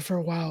manager for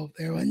a while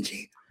there, wasn't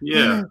she?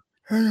 Yeah.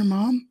 Her and her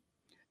mom.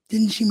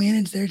 Didn't she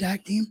manage their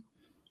tag team?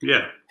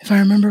 Yeah. If I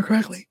remember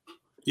correctly.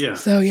 Yeah.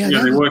 So yeah,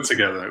 they worked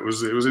together. It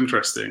was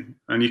interesting,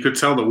 and you could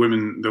tell that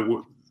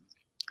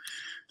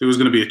there was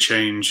going to be a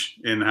change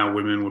in how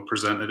women were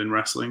presented in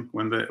wrestling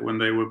when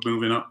they were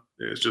moving up.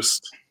 It was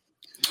just.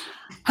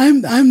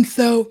 I'm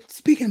so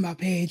speaking about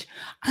Paige.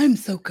 I'm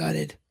so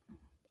gutted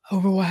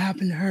over what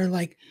happened to her.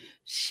 Like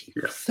she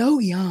was so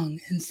young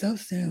and so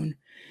soon,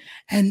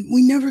 and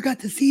we never got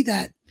to see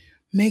that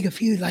mega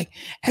feud. Like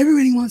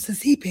everybody wants to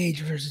see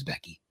Paige versus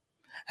Becky,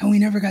 and we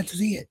never got to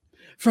see it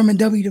from a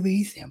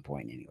WWE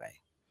standpoint. Anyway,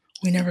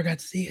 we never got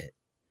to see it.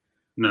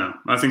 No,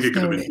 I think it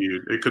could have been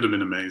huge. It could have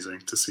been amazing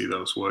to see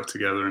those work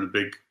together in a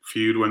big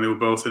feud when they were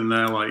both in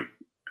their like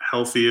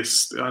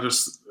healthiest. It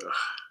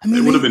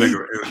would have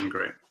been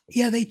great.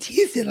 Yeah, they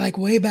teased it like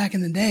way back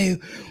in the day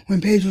when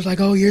Paige was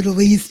like, "Oh, you're the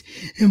least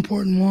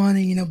important one,"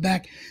 and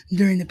back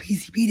during the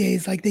PCP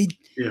days, like they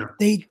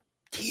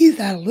teased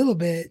that a little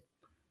bit,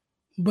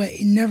 but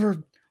it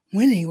never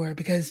went anywhere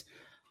because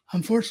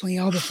unfortunately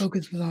all the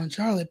focus was on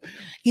Charlotte.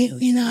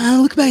 I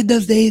look back at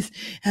those days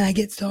and I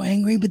get so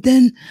angry, but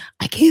then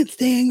I can't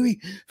stay angry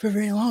for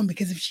very long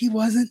because if she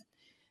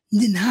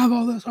didn't have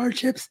all those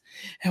hardships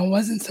and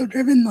wasn't so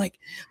driven, like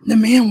the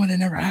man would have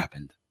never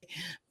happened.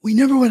 We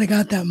never would have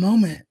got that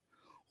moment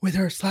with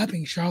her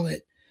slapping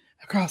Charlotte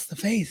across the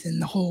face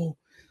and the whole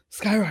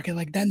skyrocket.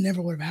 Like that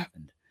never would have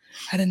happened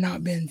had it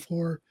not been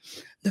for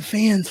the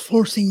fans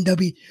forcing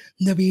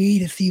WWE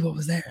to see what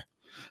was there.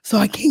 So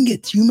I can't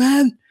get too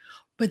mad,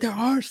 but there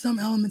are some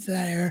elements of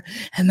that era,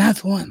 and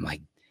that's one.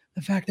 Like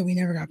the fact that we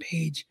never got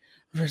Paige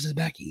versus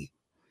Becky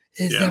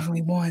is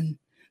definitely one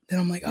that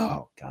I'm like,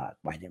 oh God,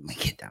 why didn't we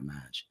get that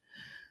match?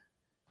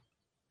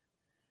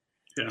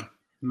 Yeah,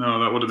 no,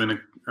 that would have been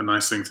a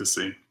nice thing to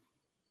see.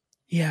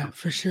 Yeah,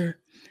 for sure.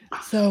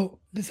 So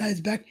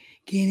besides Becky,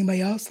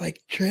 anybody else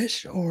like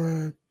Trish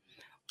or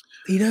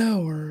Lita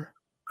or?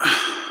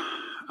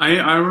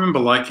 I remember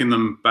liking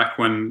them back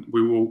when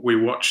we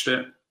watched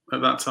it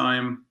at that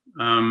time.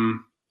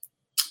 I'm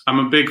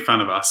a big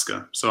fan of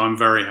Asuka, so I'm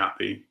very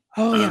happy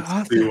Oh yeah, to see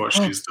Oscar. what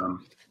Oh, she's done.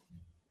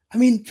 I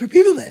mean, for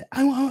people that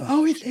I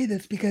always say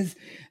this because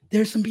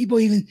there's some people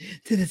even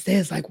to this day,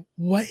 it's like,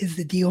 what is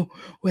the deal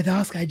with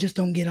Oscar? I just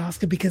don't get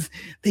Oscar because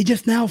they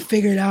just now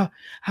figured out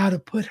how to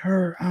put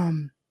her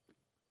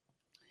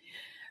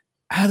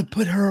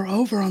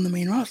over on the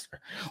main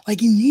roster.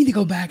 Like, you need to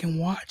go back and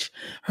watch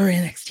her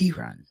NXT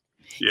run.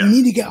 Yeah. You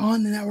need to get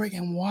on the network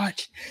and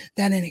watch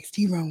that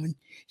NXT run when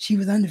she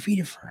was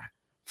undefeated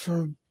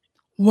for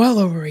well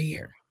over a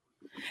year.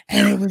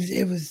 And it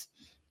was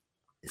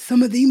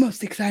some of the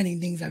most exciting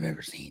things I've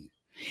ever seen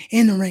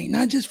in the ring,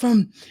 not just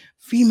from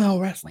female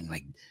wrestling,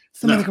 like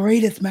some of the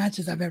greatest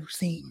matches I've ever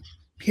seen,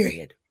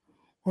 period,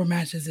 were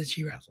matches that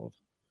she wrestled.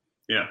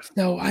 Yeah.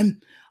 So I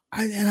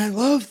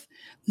love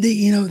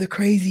the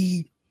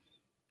crazy,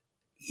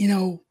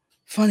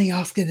 funny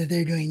Asuka that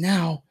they're doing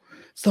now.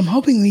 So I'm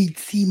hoping we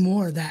see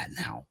more of that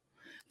now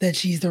that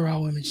she's the Raw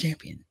Women's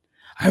Champion.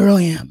 I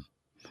really am,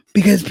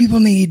 because people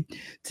need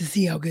to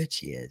see how good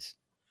she is.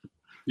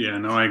 Yeah,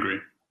 no, I agree.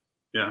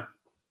 Yeah.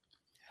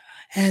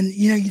 And,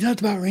 you talked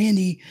about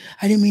Randy.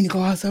 I didn't mean to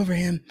gloss over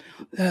him.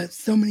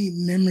 So many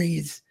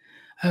memories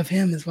of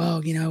him as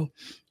well,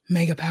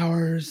 Mega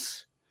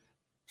Powers,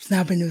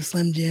 Snap into a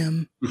Slim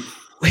Jim,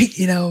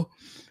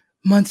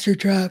 monster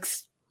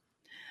trucks,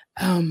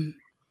 even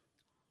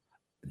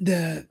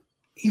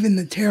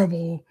the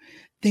terrible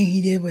thing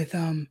he did with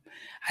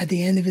at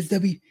the end of his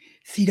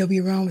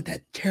WCW run with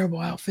that terrible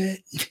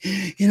outfit.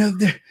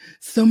 There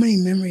so many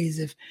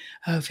memories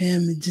of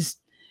him, and just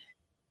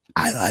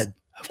I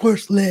of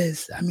course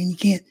Liz. I mean, you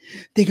can't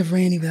think of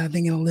Randy without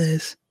thinking of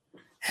Liz,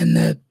 and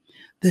the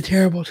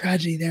terrible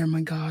tragedy there.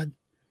 My God.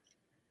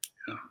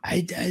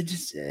 I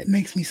just, it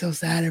makes me so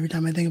sad every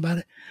time I think about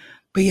it.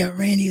 But yeah,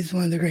 Randy is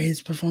one of the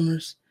greatest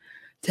performers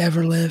to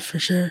ever live, for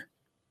sure.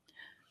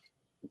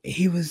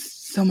 He was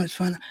so much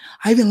fun.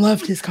 I even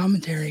loved his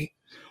commentary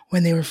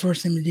when they were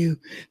forcing him to do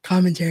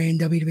commentary in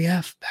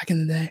WWF back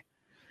in the day.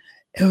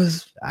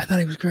 I thought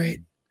he was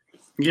great.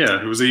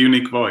 Yeah, it was a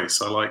unique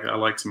voice. I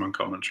liked him on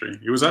commentary.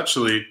 It was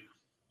actually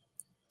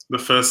the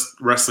first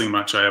wrestling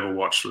match I ever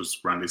watched was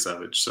Randy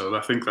Savage. So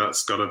I think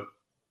that's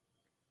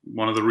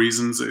one of the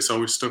reasons it's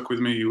always stuck with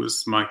me. He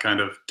was my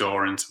kind of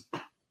door into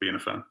being a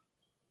fan.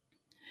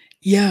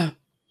 Yeah.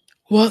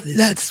 Well,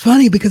 that's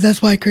funny because that's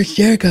why Chris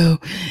Jericho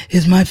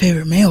is my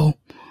favorite male,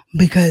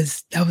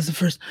 because that was the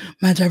first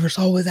match I ever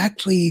saw, was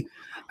actually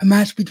a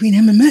match between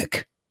him and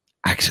Mick,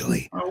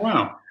 actually. Oh,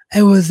 wow.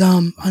 It was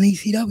on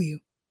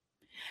ECW.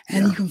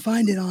 And you can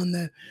find it on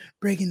the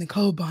Breaking the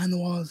Code Behind the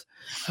Walls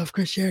of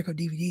Chris Jericho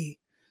DVD.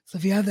 So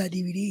if you have that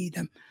DVD,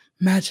 the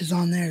match is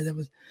on there. That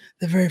was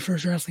the very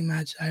first wrestling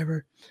match I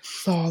ever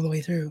saw all the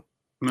way through.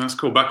 That's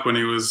cool. Back when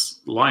he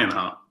was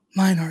Lionheart.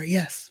 Lionheart,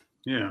 yes.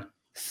 Yeah.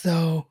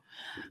 So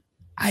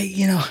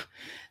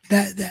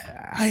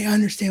that I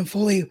understand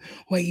fully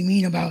what you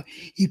mean about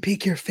you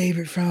pick your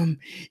favorite from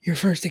your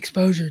first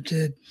exposure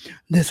to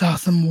this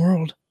awesome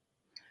world.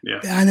 Yeah.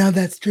 I know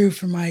that's true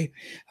for my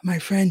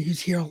friend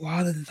who's here a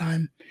lot of the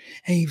time,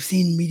 and you've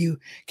seen me do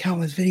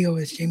countless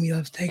videos. Jamie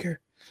loves Taker.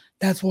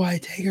 That's why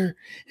Taker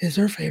is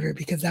her favorite,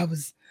 because that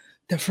was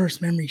the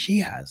first memory she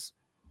has,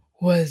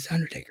 was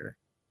Undertaker.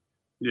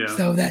 Yeah.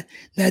 So that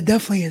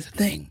definitely is a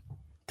thing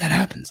that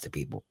happens to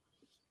people.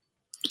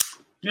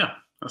 Yeah,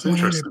 that's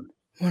interesting.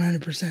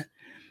 100%.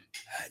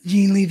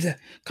 Gene leaves a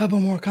couple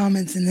more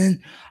comments, and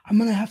then I'm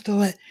gonna have to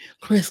let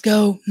Chris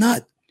go.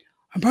 I'm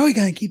probably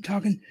gonna keep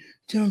talking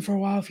to him for a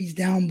while if he's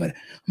down, but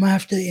I'm gonna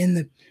have to end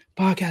the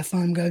podcast,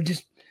 let him go,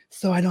 just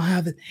so I don't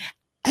have an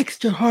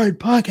extra hard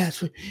podcast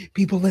for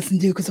people to listen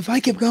to. Because if I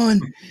keep going,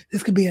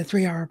 this could be a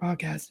 3-hour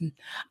podcast, and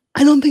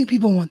I don't think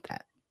people want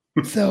that.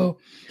 So,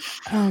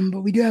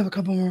 but we do have a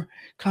couple more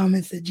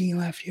comments that Gene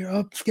left here.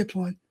 Oh, skipped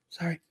one.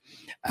 Sorry.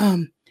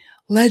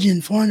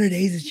 Legend, 400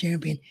 days as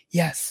champion.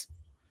 Yes.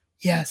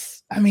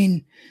 I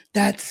mean,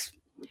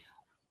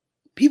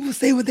 people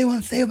say what they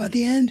want to say about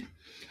the end,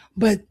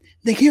 but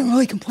they can't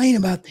really complain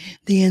about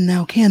the end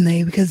now, can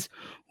they? Because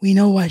we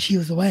know why she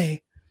was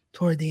away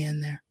toward the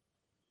end there.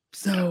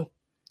 So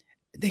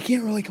they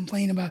can't really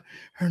complain about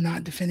her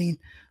not defending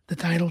the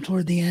title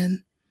toward the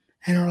end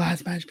and her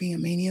last match being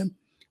at Mania.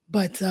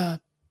 But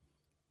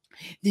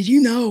did you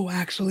know,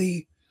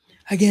 actually,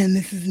 again,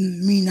 this is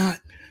me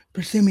not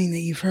presuming that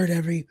you've heard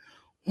every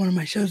one of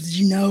my shows. Did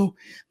you know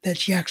that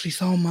she actually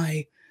saw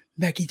my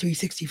Becky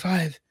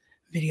 365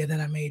 video that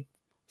I made?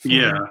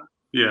 Yeah,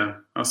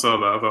 I saw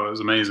that. I thought it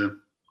was amazing.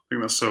 I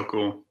think that's so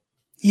cool.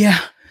 Yeah.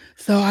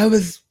 So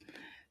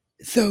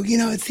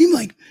it seemed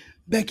like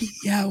Becky,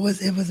 it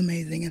was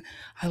amazing, and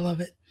I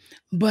love it.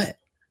 But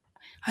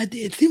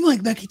it seemed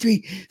like Becky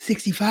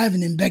 365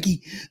 and then Becky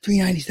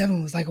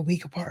 397 was like a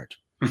week apart.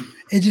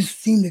 It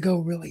just seemed to go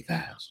really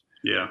fast.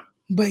 Yeah.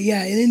 But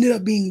yeah, it ended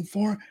up being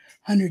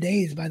 400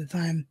 days by the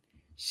time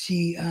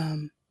she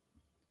it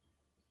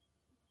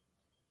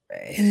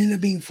ended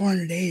up being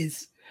 400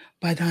 days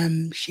by the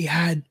time she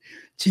had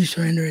to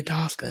surrender it to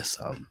Asuka.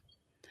 So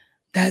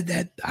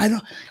that I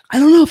don't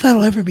know if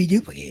that'll ever be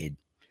duplicated,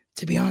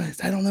 To be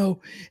honest, I don't know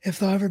if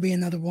there'll ever be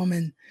another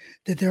woman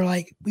that they're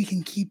like, we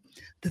can keep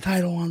the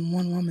title on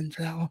one woman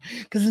for that long.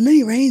 Because as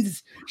many reigns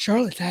as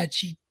Charlotte's had,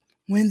 she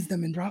wins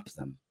them and drops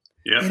them.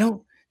 Yeah.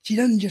 She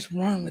doesn't just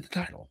run with the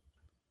title.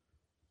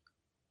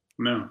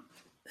 No.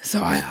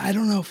 So I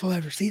don't know if we'll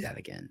ever see that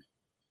again.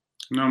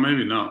 No,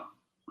 maybe not.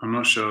 I'm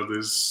not sure.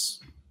 There's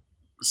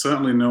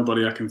certainly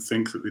nobody I can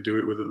think that they do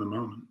it with at the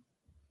moment.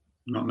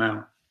 Not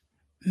now.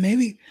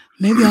 Maybe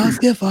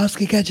Asuka, if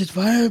Asuka catches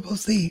fire, we'll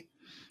see.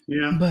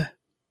 Yeah. But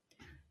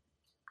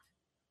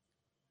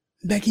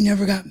Becky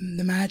never got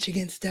the match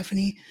against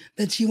Stephanie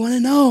that she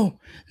wanted. No,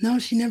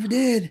 she never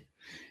did.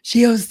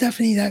 She owes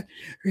Stephanie that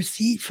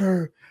receipt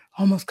for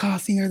almost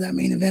costing her that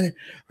main event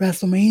at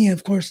WrestleMania.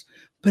 Of course,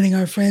 putting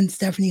our friend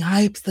Stephanie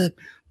Hypes, the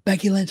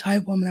Becky Lynch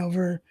hype woman,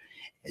 over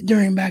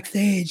during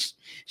backstage.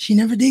 She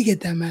never did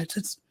get that match.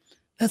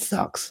 That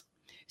sucks.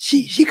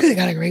 She could have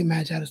got a great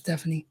match out of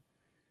Stephanie.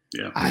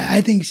 Yeah,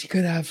 I think she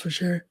could have, for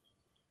sure.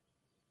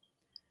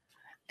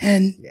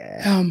 And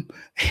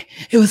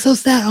it was so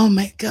sad. Oh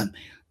my God.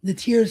 The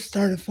tears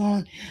started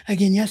falling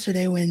again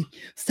yesterday when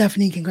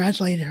Stephanie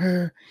congratulated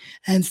her,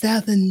 and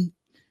Steph and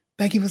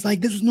Becky was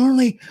like, this is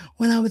normally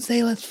when I would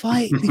say let's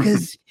fight,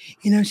 because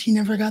she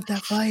never got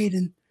that fight.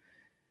 And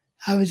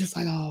I was just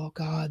like, oh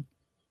God.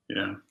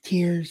 Yeah.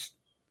 Tears.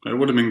 It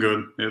would have been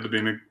good. It would have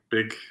been a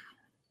big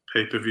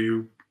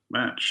pay-per-view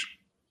match.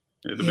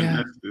 It would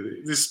have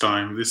been this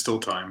time. There's still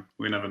time.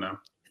 We never know.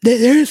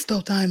 There is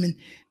still time, and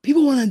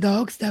people want to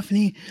dog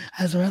Stephanie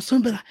as a wrestler,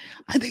 but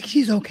I think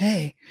she's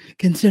okay,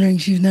 considering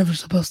she's never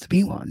supposed to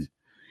be one.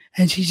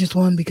 And she's just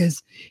won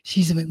because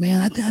she's a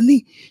McMahon. I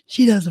think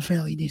she does a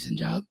fairly decent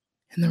job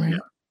in the ring.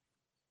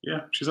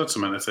 Yeah, she's had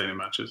some entertaining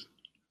matches.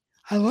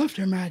 I loved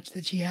her match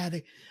that she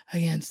had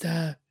against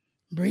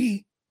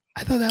Brie.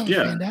 I thought that was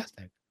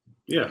fantastic.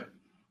 Yeah.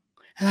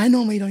 And I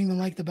normally don't even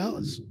like the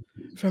Bellas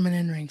from an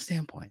in-ring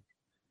standpoint.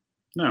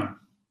 No,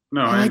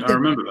 I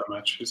remember that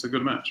match. It's a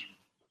good match.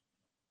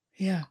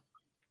 Yeah.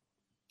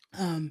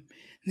 And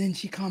then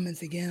she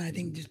comments again, I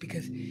think just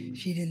because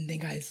she didn't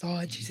think I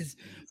saw it. She says,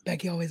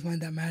 Becky always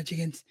wanted that match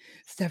against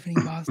Stephanie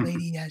Boss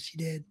Lady. Yeah, she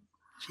did.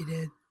 She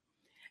did.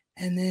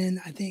 And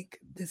then I think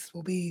this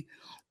will be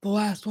the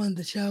last one of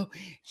the show.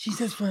 She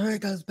says for her,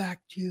 it goes back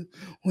to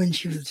when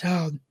she was a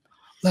child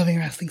loving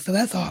wrestling. So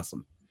that's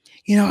awesome.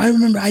 I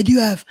remember I do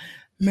have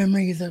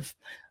memories of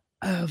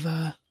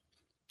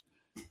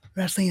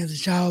wrestling as a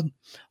child,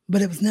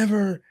 but it was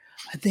never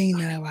a thing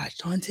that I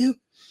latched onto.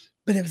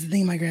 But it was the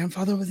thing my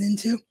grandfather was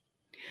into.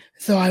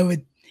 So I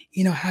would,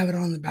 have it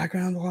on in the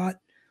background a lot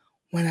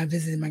when I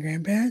visited my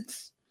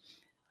grandparents.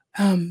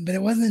 But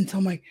it wasn't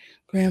until my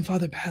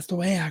grandfather passed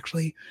away,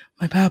 actually,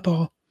 my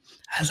papa,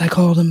 as I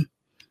called him,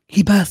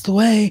 he passed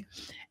away.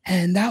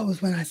 And that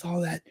was when I saw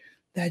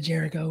that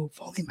Jericho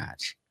Foley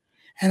match.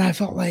 And I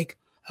felt like,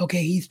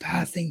 okay, he's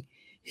passing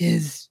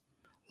his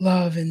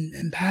love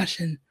and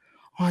passion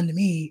on to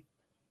me,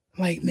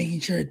 like making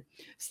sure it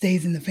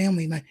stays in the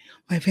family.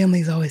 My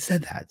family's always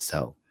said that.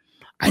 So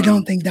I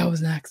don't think that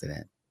was an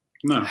accident.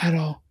 No. At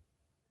all.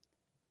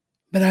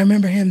 But I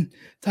remember him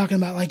talking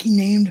about, like, he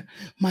named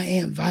my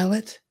Aunt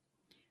Violet,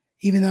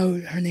 even though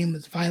her name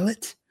was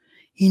Violet.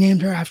 He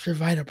named her after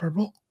Vita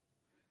Purple,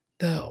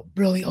 the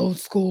really old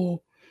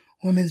school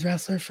women's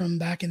wrestler from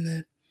back in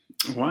the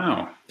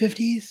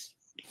 50s,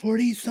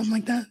 40s, something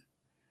like that.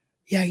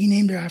 Yeah, he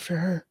named her after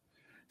her.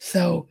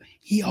 So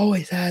he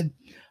always had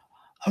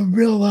a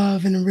real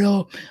love and a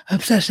real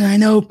obsession. I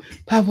know,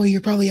 Pablo,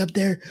 you're probably up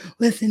there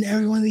listening to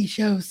every one of these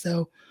shows,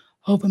 so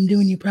hope I'm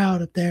doing you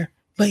proud up there.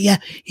 But yeah,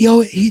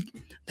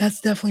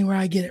 that's definitely where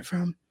I get it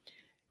from.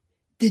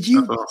 Did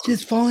you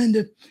just fall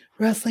into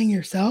wrestling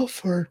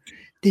yourself, or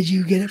did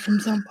you get it from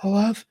a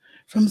love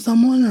from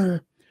someone,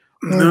 or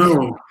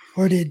no?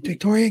 Did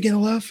Victoria get a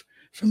love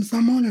from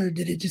someone, or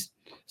did it just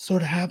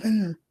sort of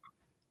happen? Or?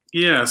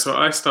 Yeah, so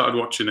I started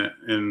watching it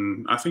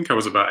I think I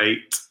was about 8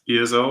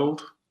 years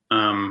old.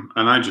 And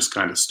I just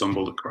kind of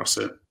stumbled across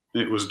it.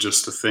 It was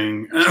just a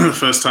thing. The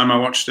first time I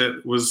watched it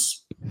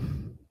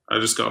I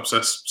just got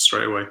obsessed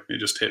straight away. It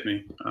just hit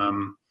me.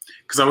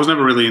 Because I was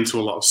never really into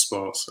a lot of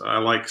sports. I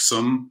like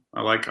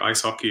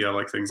ice hockey, I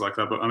like things like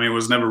that. But I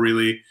was never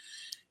really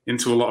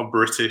into a lot of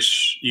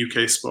British,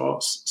 UK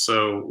sports.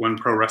 So when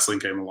pro wrestling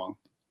came along,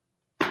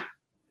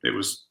 it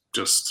was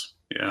just,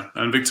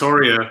 And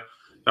Victoria,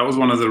 that was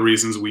one of the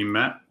reasons we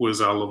met,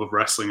 was our love of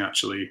wrestling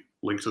actually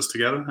linked us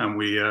together. And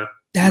we...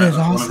 That is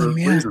awesome,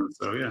 reasons,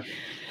 so yeah.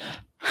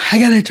 I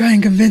gotta try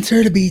and convince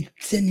her to be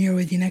sitting here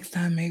with you next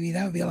time. Maybe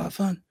that would be a lot of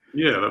fun.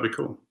 Yeah, that'd be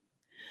cool.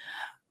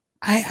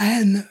 I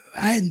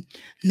had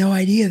no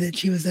idea that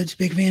she was such a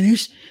big fan.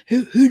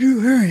 Who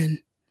drew her in?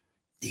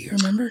 Do you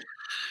remember?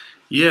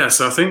 Yeah,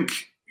 so I think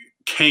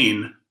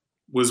Kane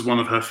was one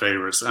of her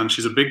favorites, and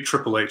she's a big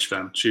Triple H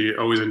fan. She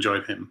always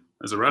enjoyed him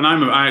as and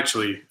I'm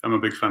a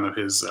big fan of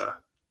his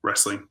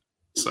wrestling.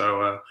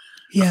 So.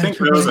 I think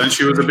and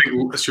she was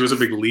a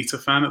big Lita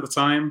fan at the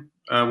time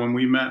when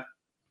we met.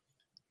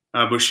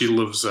 But she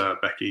loves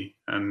Becky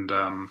and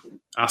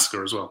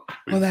Asuka as well.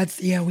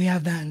 Well, we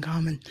have that in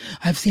common.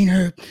 I've seen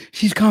her.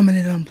 She's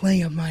commented on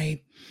plenty of my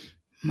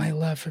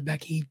love for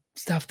Becky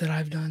stuff that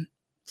I've done.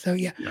 So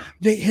yeah.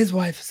 His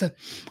wife is an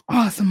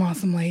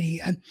awesome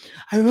lady.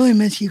 I really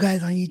miss you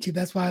guys on YouTube.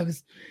 That's why I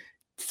was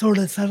sort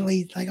of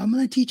subtly like, I'm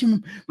going to teach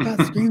them about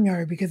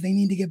StreamYard because they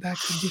need to get back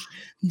to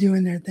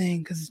doing their thing.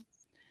 Because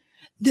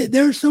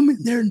there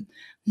are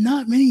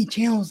not many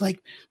channels. Like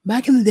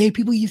back in the day,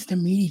 people used to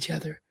meet each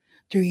other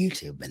through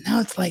YouTube, but now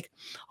it's like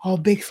all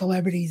big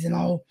celebrities and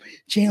all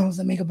channels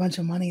that make a bunch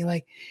of money.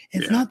 Like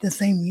it's not the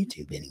same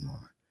YouTube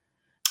anymore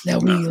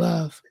that we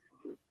love.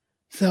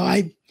 So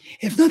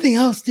if nothing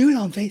else, do it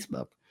on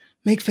Facebook.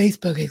 Make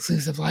Facebook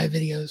exclusive live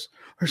videos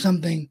or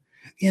something,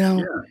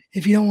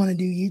 if you don't want to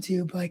do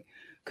YouTube, like,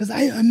 because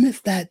I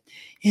miss that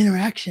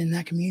interaction,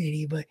 that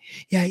community. But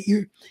yeah,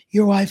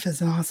 your wife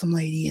is an awesome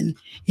lady. And,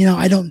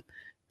 I don't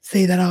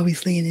say that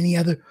obviously in any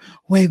other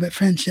way but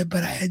friendship,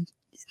 but I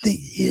think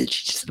she's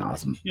just an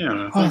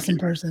awesome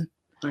person.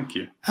 Thank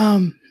you.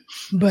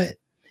 But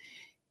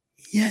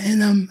yeah,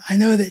 and I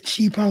know that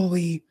she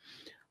probably,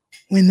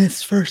 when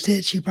this first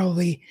hit,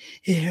 it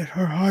hit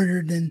her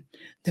harder than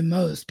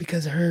most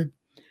because of her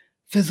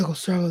physical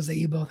struggles that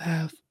you both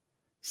have.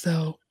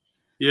 So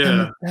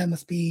that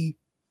must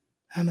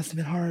have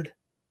been hard.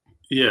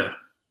 Yeah.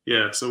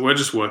 So we're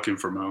just working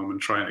from home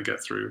and trying to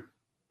get through.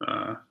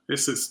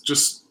 It's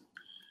just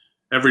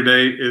every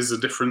day is a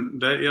different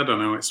day. I don't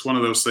know. It's one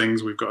of those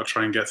things we've got to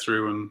try and get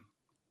through and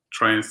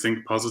try and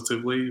think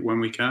positively when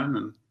we can.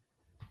 And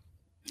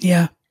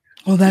yeah.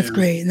 Well, that's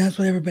great, and that's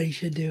what everybody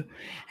should do.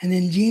 And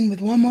then Gene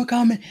with one more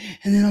comment,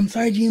 and then I'm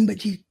sorry, Gene,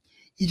 but you're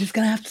just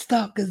gonna have to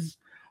stop because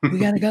we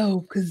gotta go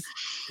because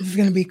this is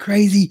gonna be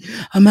crazy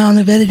amount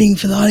of editing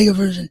for the audio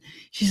version.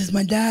 She says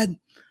my dad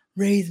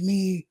raised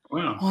me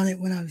on it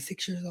when I was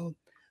 6 years old,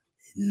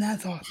 and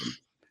that's awesome.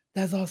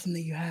 That's awesome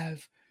that you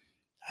have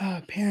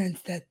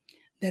parents that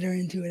are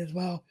into it as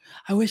well.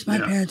 I wish my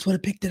parents would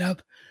have picked it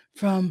up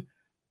from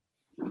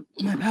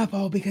my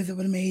papa because it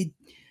would have made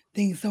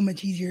things so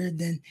much easier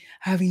than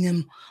having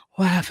them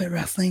laugh at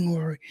wrestling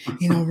or,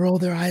 roll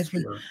their eyes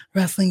when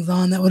wrestling's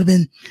on. That would have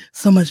been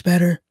so much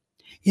better.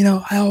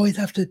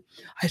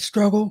 I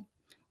struggle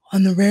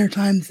on the rare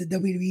times that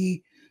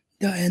WWE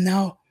and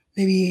now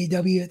maybe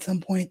AEW at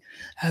some point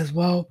as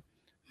well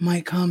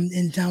might come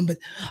in town, but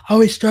I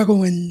always struggle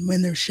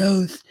when there's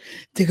shows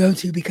to go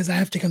to because I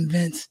have to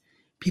convince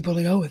people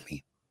to go with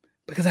me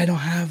because I don't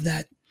have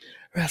that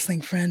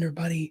wrestling friend or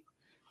buddy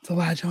to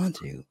latch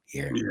onto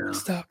here. It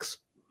sucks.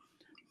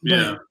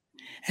 Yeah.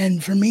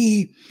 And for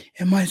me,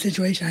 in my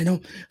situation, I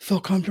don't feel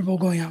comfortable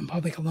going out in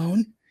public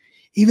alone.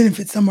 Even if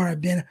it's somewhere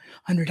I've been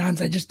 100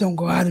 times, I just don't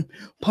go out in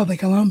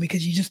public alone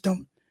because you just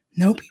don't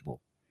know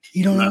people.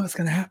 You don't know what's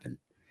going to happen.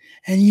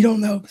 And you don't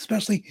know,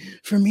 especially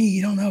for me,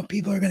 you don't know if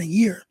people are going to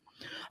hear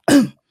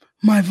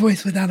my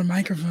voice without a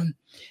microphone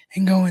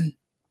and going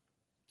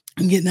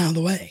and getting out of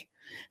the way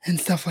and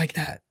stuff like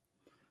that.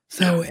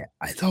 So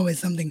it's always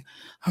something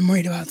I'm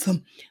worried about. So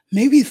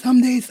maybe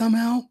someday,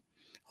 somehow,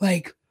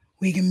 like,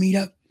 we can meet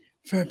up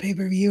for a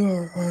pay-per-view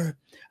or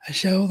a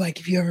show.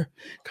 Like if you ever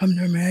come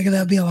to America,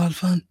 that'd be a lot of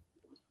fun.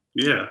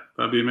 Yeah,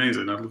 that'd be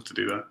amazing. I'd love to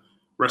do that.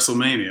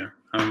 WrestleMania.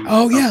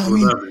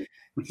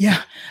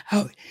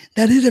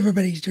 That is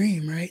everybody's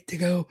dream, right? To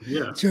go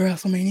to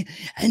WrestleMania.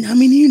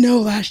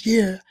 And last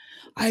year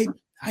I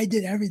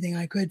did everything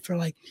I could for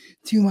like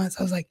 2 months.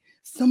 I was like,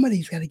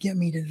 somebody's got to get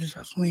me to this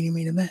WrestleMania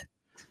main event.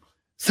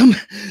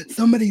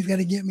 Somebody's got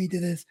to get me to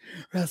this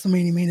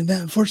WrestleMania main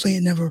event. Unfortunately,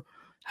 it never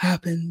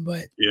happened,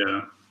 but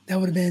that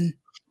would have been,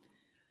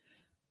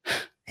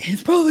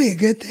 it's probably a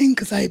good thing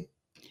because I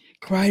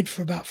cried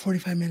for about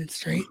 45 minutes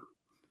straight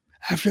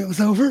after it was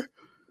over.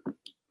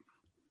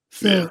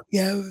 So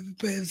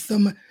but it was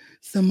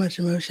so much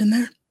emotion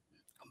there.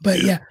 But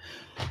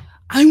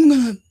I'm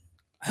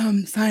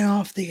gonna sign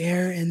off the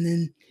air and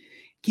then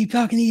keep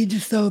talking to you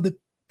just so the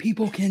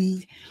people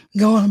can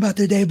go on about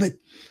their day. But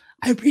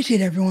I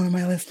appreciate every one of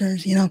my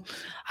listeners.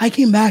 I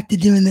came back to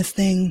doing this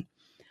thing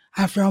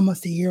after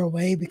almost a year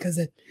away because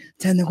of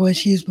technical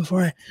issues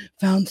before I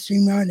found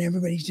StreamYard, and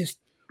everybody's just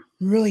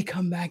really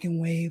come back in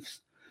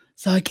waves.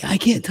 So I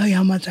can't tell you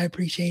how much I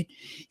appreciate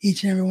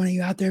each and every one of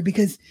you out there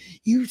because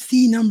you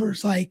see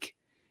numbers like,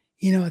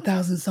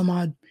 1,000 some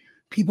odd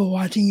people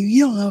watching you.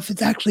 You don't know if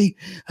it's actually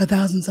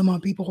 1,000 some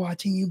odd people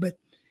watching you, but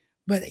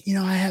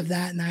I have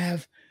that, and I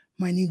have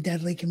my new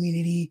Deadly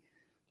community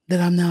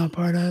that I'm now a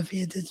part of.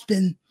 It's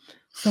been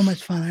so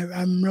much fun.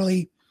 I'm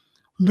really,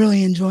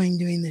 really enjoying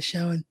doing this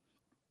show and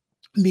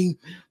being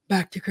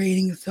back to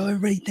creating. So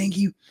everybody, thank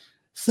you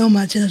so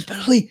much. And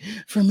especially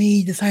for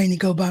me deciding to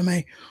go by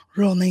my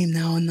real name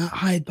now and not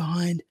hide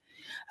behind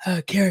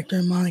a character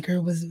and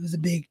moniker was a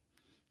big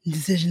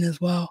decision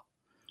as well.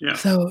 Yeah.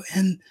 So,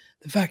 and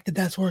the fact that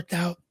that's worked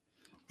out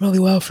really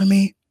well for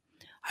me,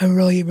 I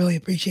really, really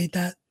appreciate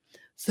that.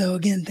 So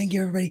again, thank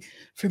you everybody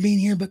for being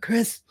here. But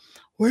Chris,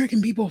 where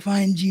can people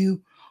find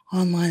you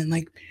online?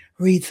 Like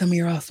read some of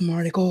your awesome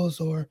articles,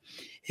 or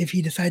if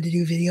you decide to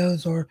do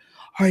videos, or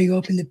are you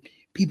open to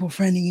people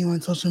friending you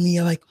on social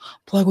media, like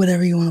plug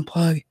whatever you want to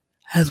plug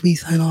as we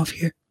sign off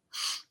here.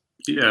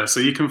 Yeah, so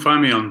you can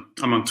find me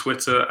I'm on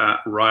Twitter at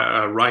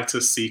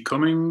Writer C.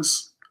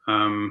 Cummings.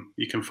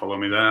 You can follow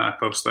me there. I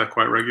post there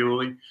quite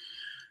regularly.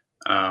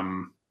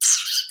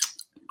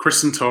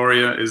 Chris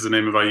Santoria is the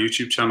name of our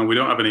YouTube channel. We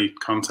don't have any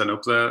content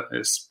up there.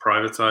 It's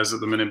privatized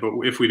at the minute, but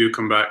if we do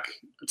come back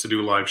to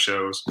do live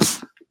shows,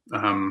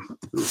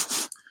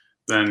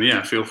 then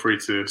yeah, feel free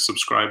to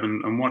subscribe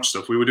and watch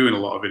stuff. We were doing a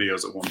lot of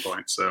videos at one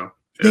point, so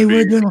they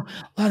were doing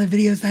a lot of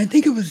videos. And I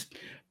think it was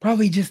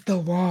probably just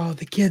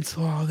the kids'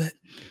 law that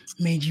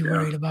made you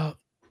worried about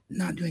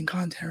not doing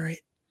content, right?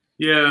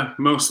 Yeah,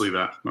 mostly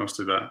that.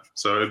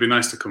 So it'd be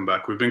nice to come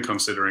back. We've been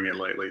considering it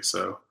lately,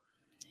 so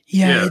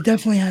yeah. It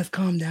definitely has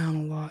calmed down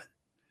a lot,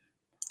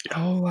 a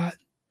whole lot.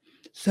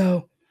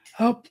 So,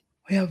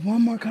 we have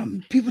one more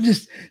comment. People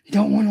just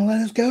don't want to let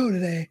us go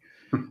today.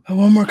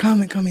 One more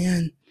comment coming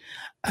in.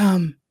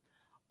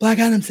 Black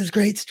Adam says,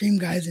 "Great stream,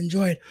 guys.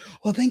 Enjoyed."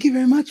 Well, thank you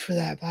very much for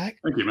that, Black.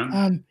 Thank you,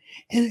 man.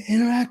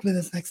 Interact with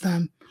us next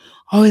time.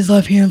 Always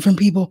love hearing from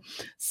people.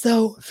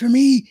 So for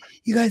me,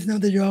 you guys know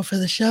the drill for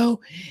the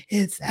show.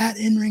 It's at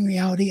In-Ring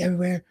Reality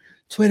everywhere.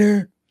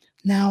 Twitter,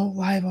 now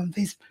live on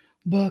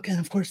Facebook, and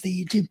of course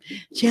the YouTube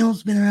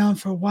channel's been around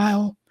for a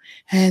while.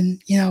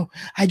 And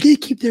I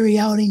did keep the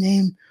reality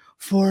name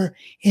for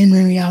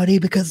In-Ring Reality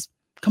because,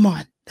 come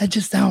on, that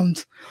just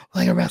sounds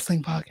like a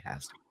wrestling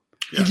podcast.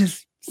 Yeah. It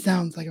just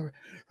sounds like a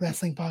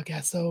wrestling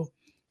podcast. So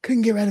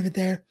couldn't get rid of it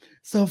there.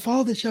 So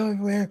follow the show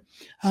everywhere.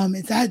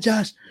 It's at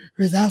Josh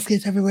Rosowski.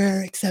 It's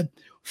everywhere except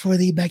for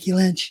the Becky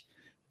Lynch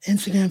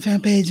Instagram fan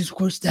page. Of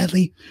course,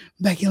 Deadly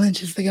Becky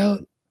Lynch is the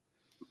GOAT.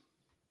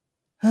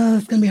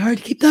 It's going to be hard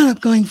to keep that up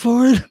going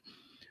forward,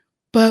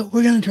 but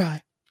we're going to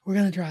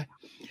try.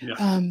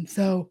 Yeah.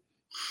 So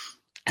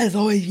as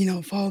always,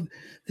 follow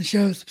the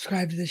show,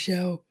 subscribe to the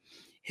show,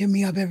 hit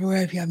me up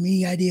everywhere if you have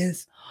media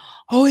ideas.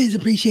 Always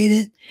appreciate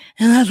it.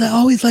 And as I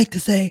always like to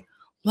say,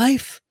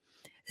 life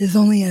is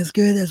only as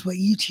good as what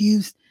you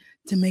choose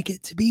to make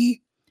it to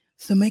be.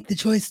 So make the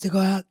choice to go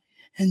out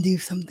and do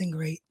something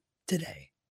great today.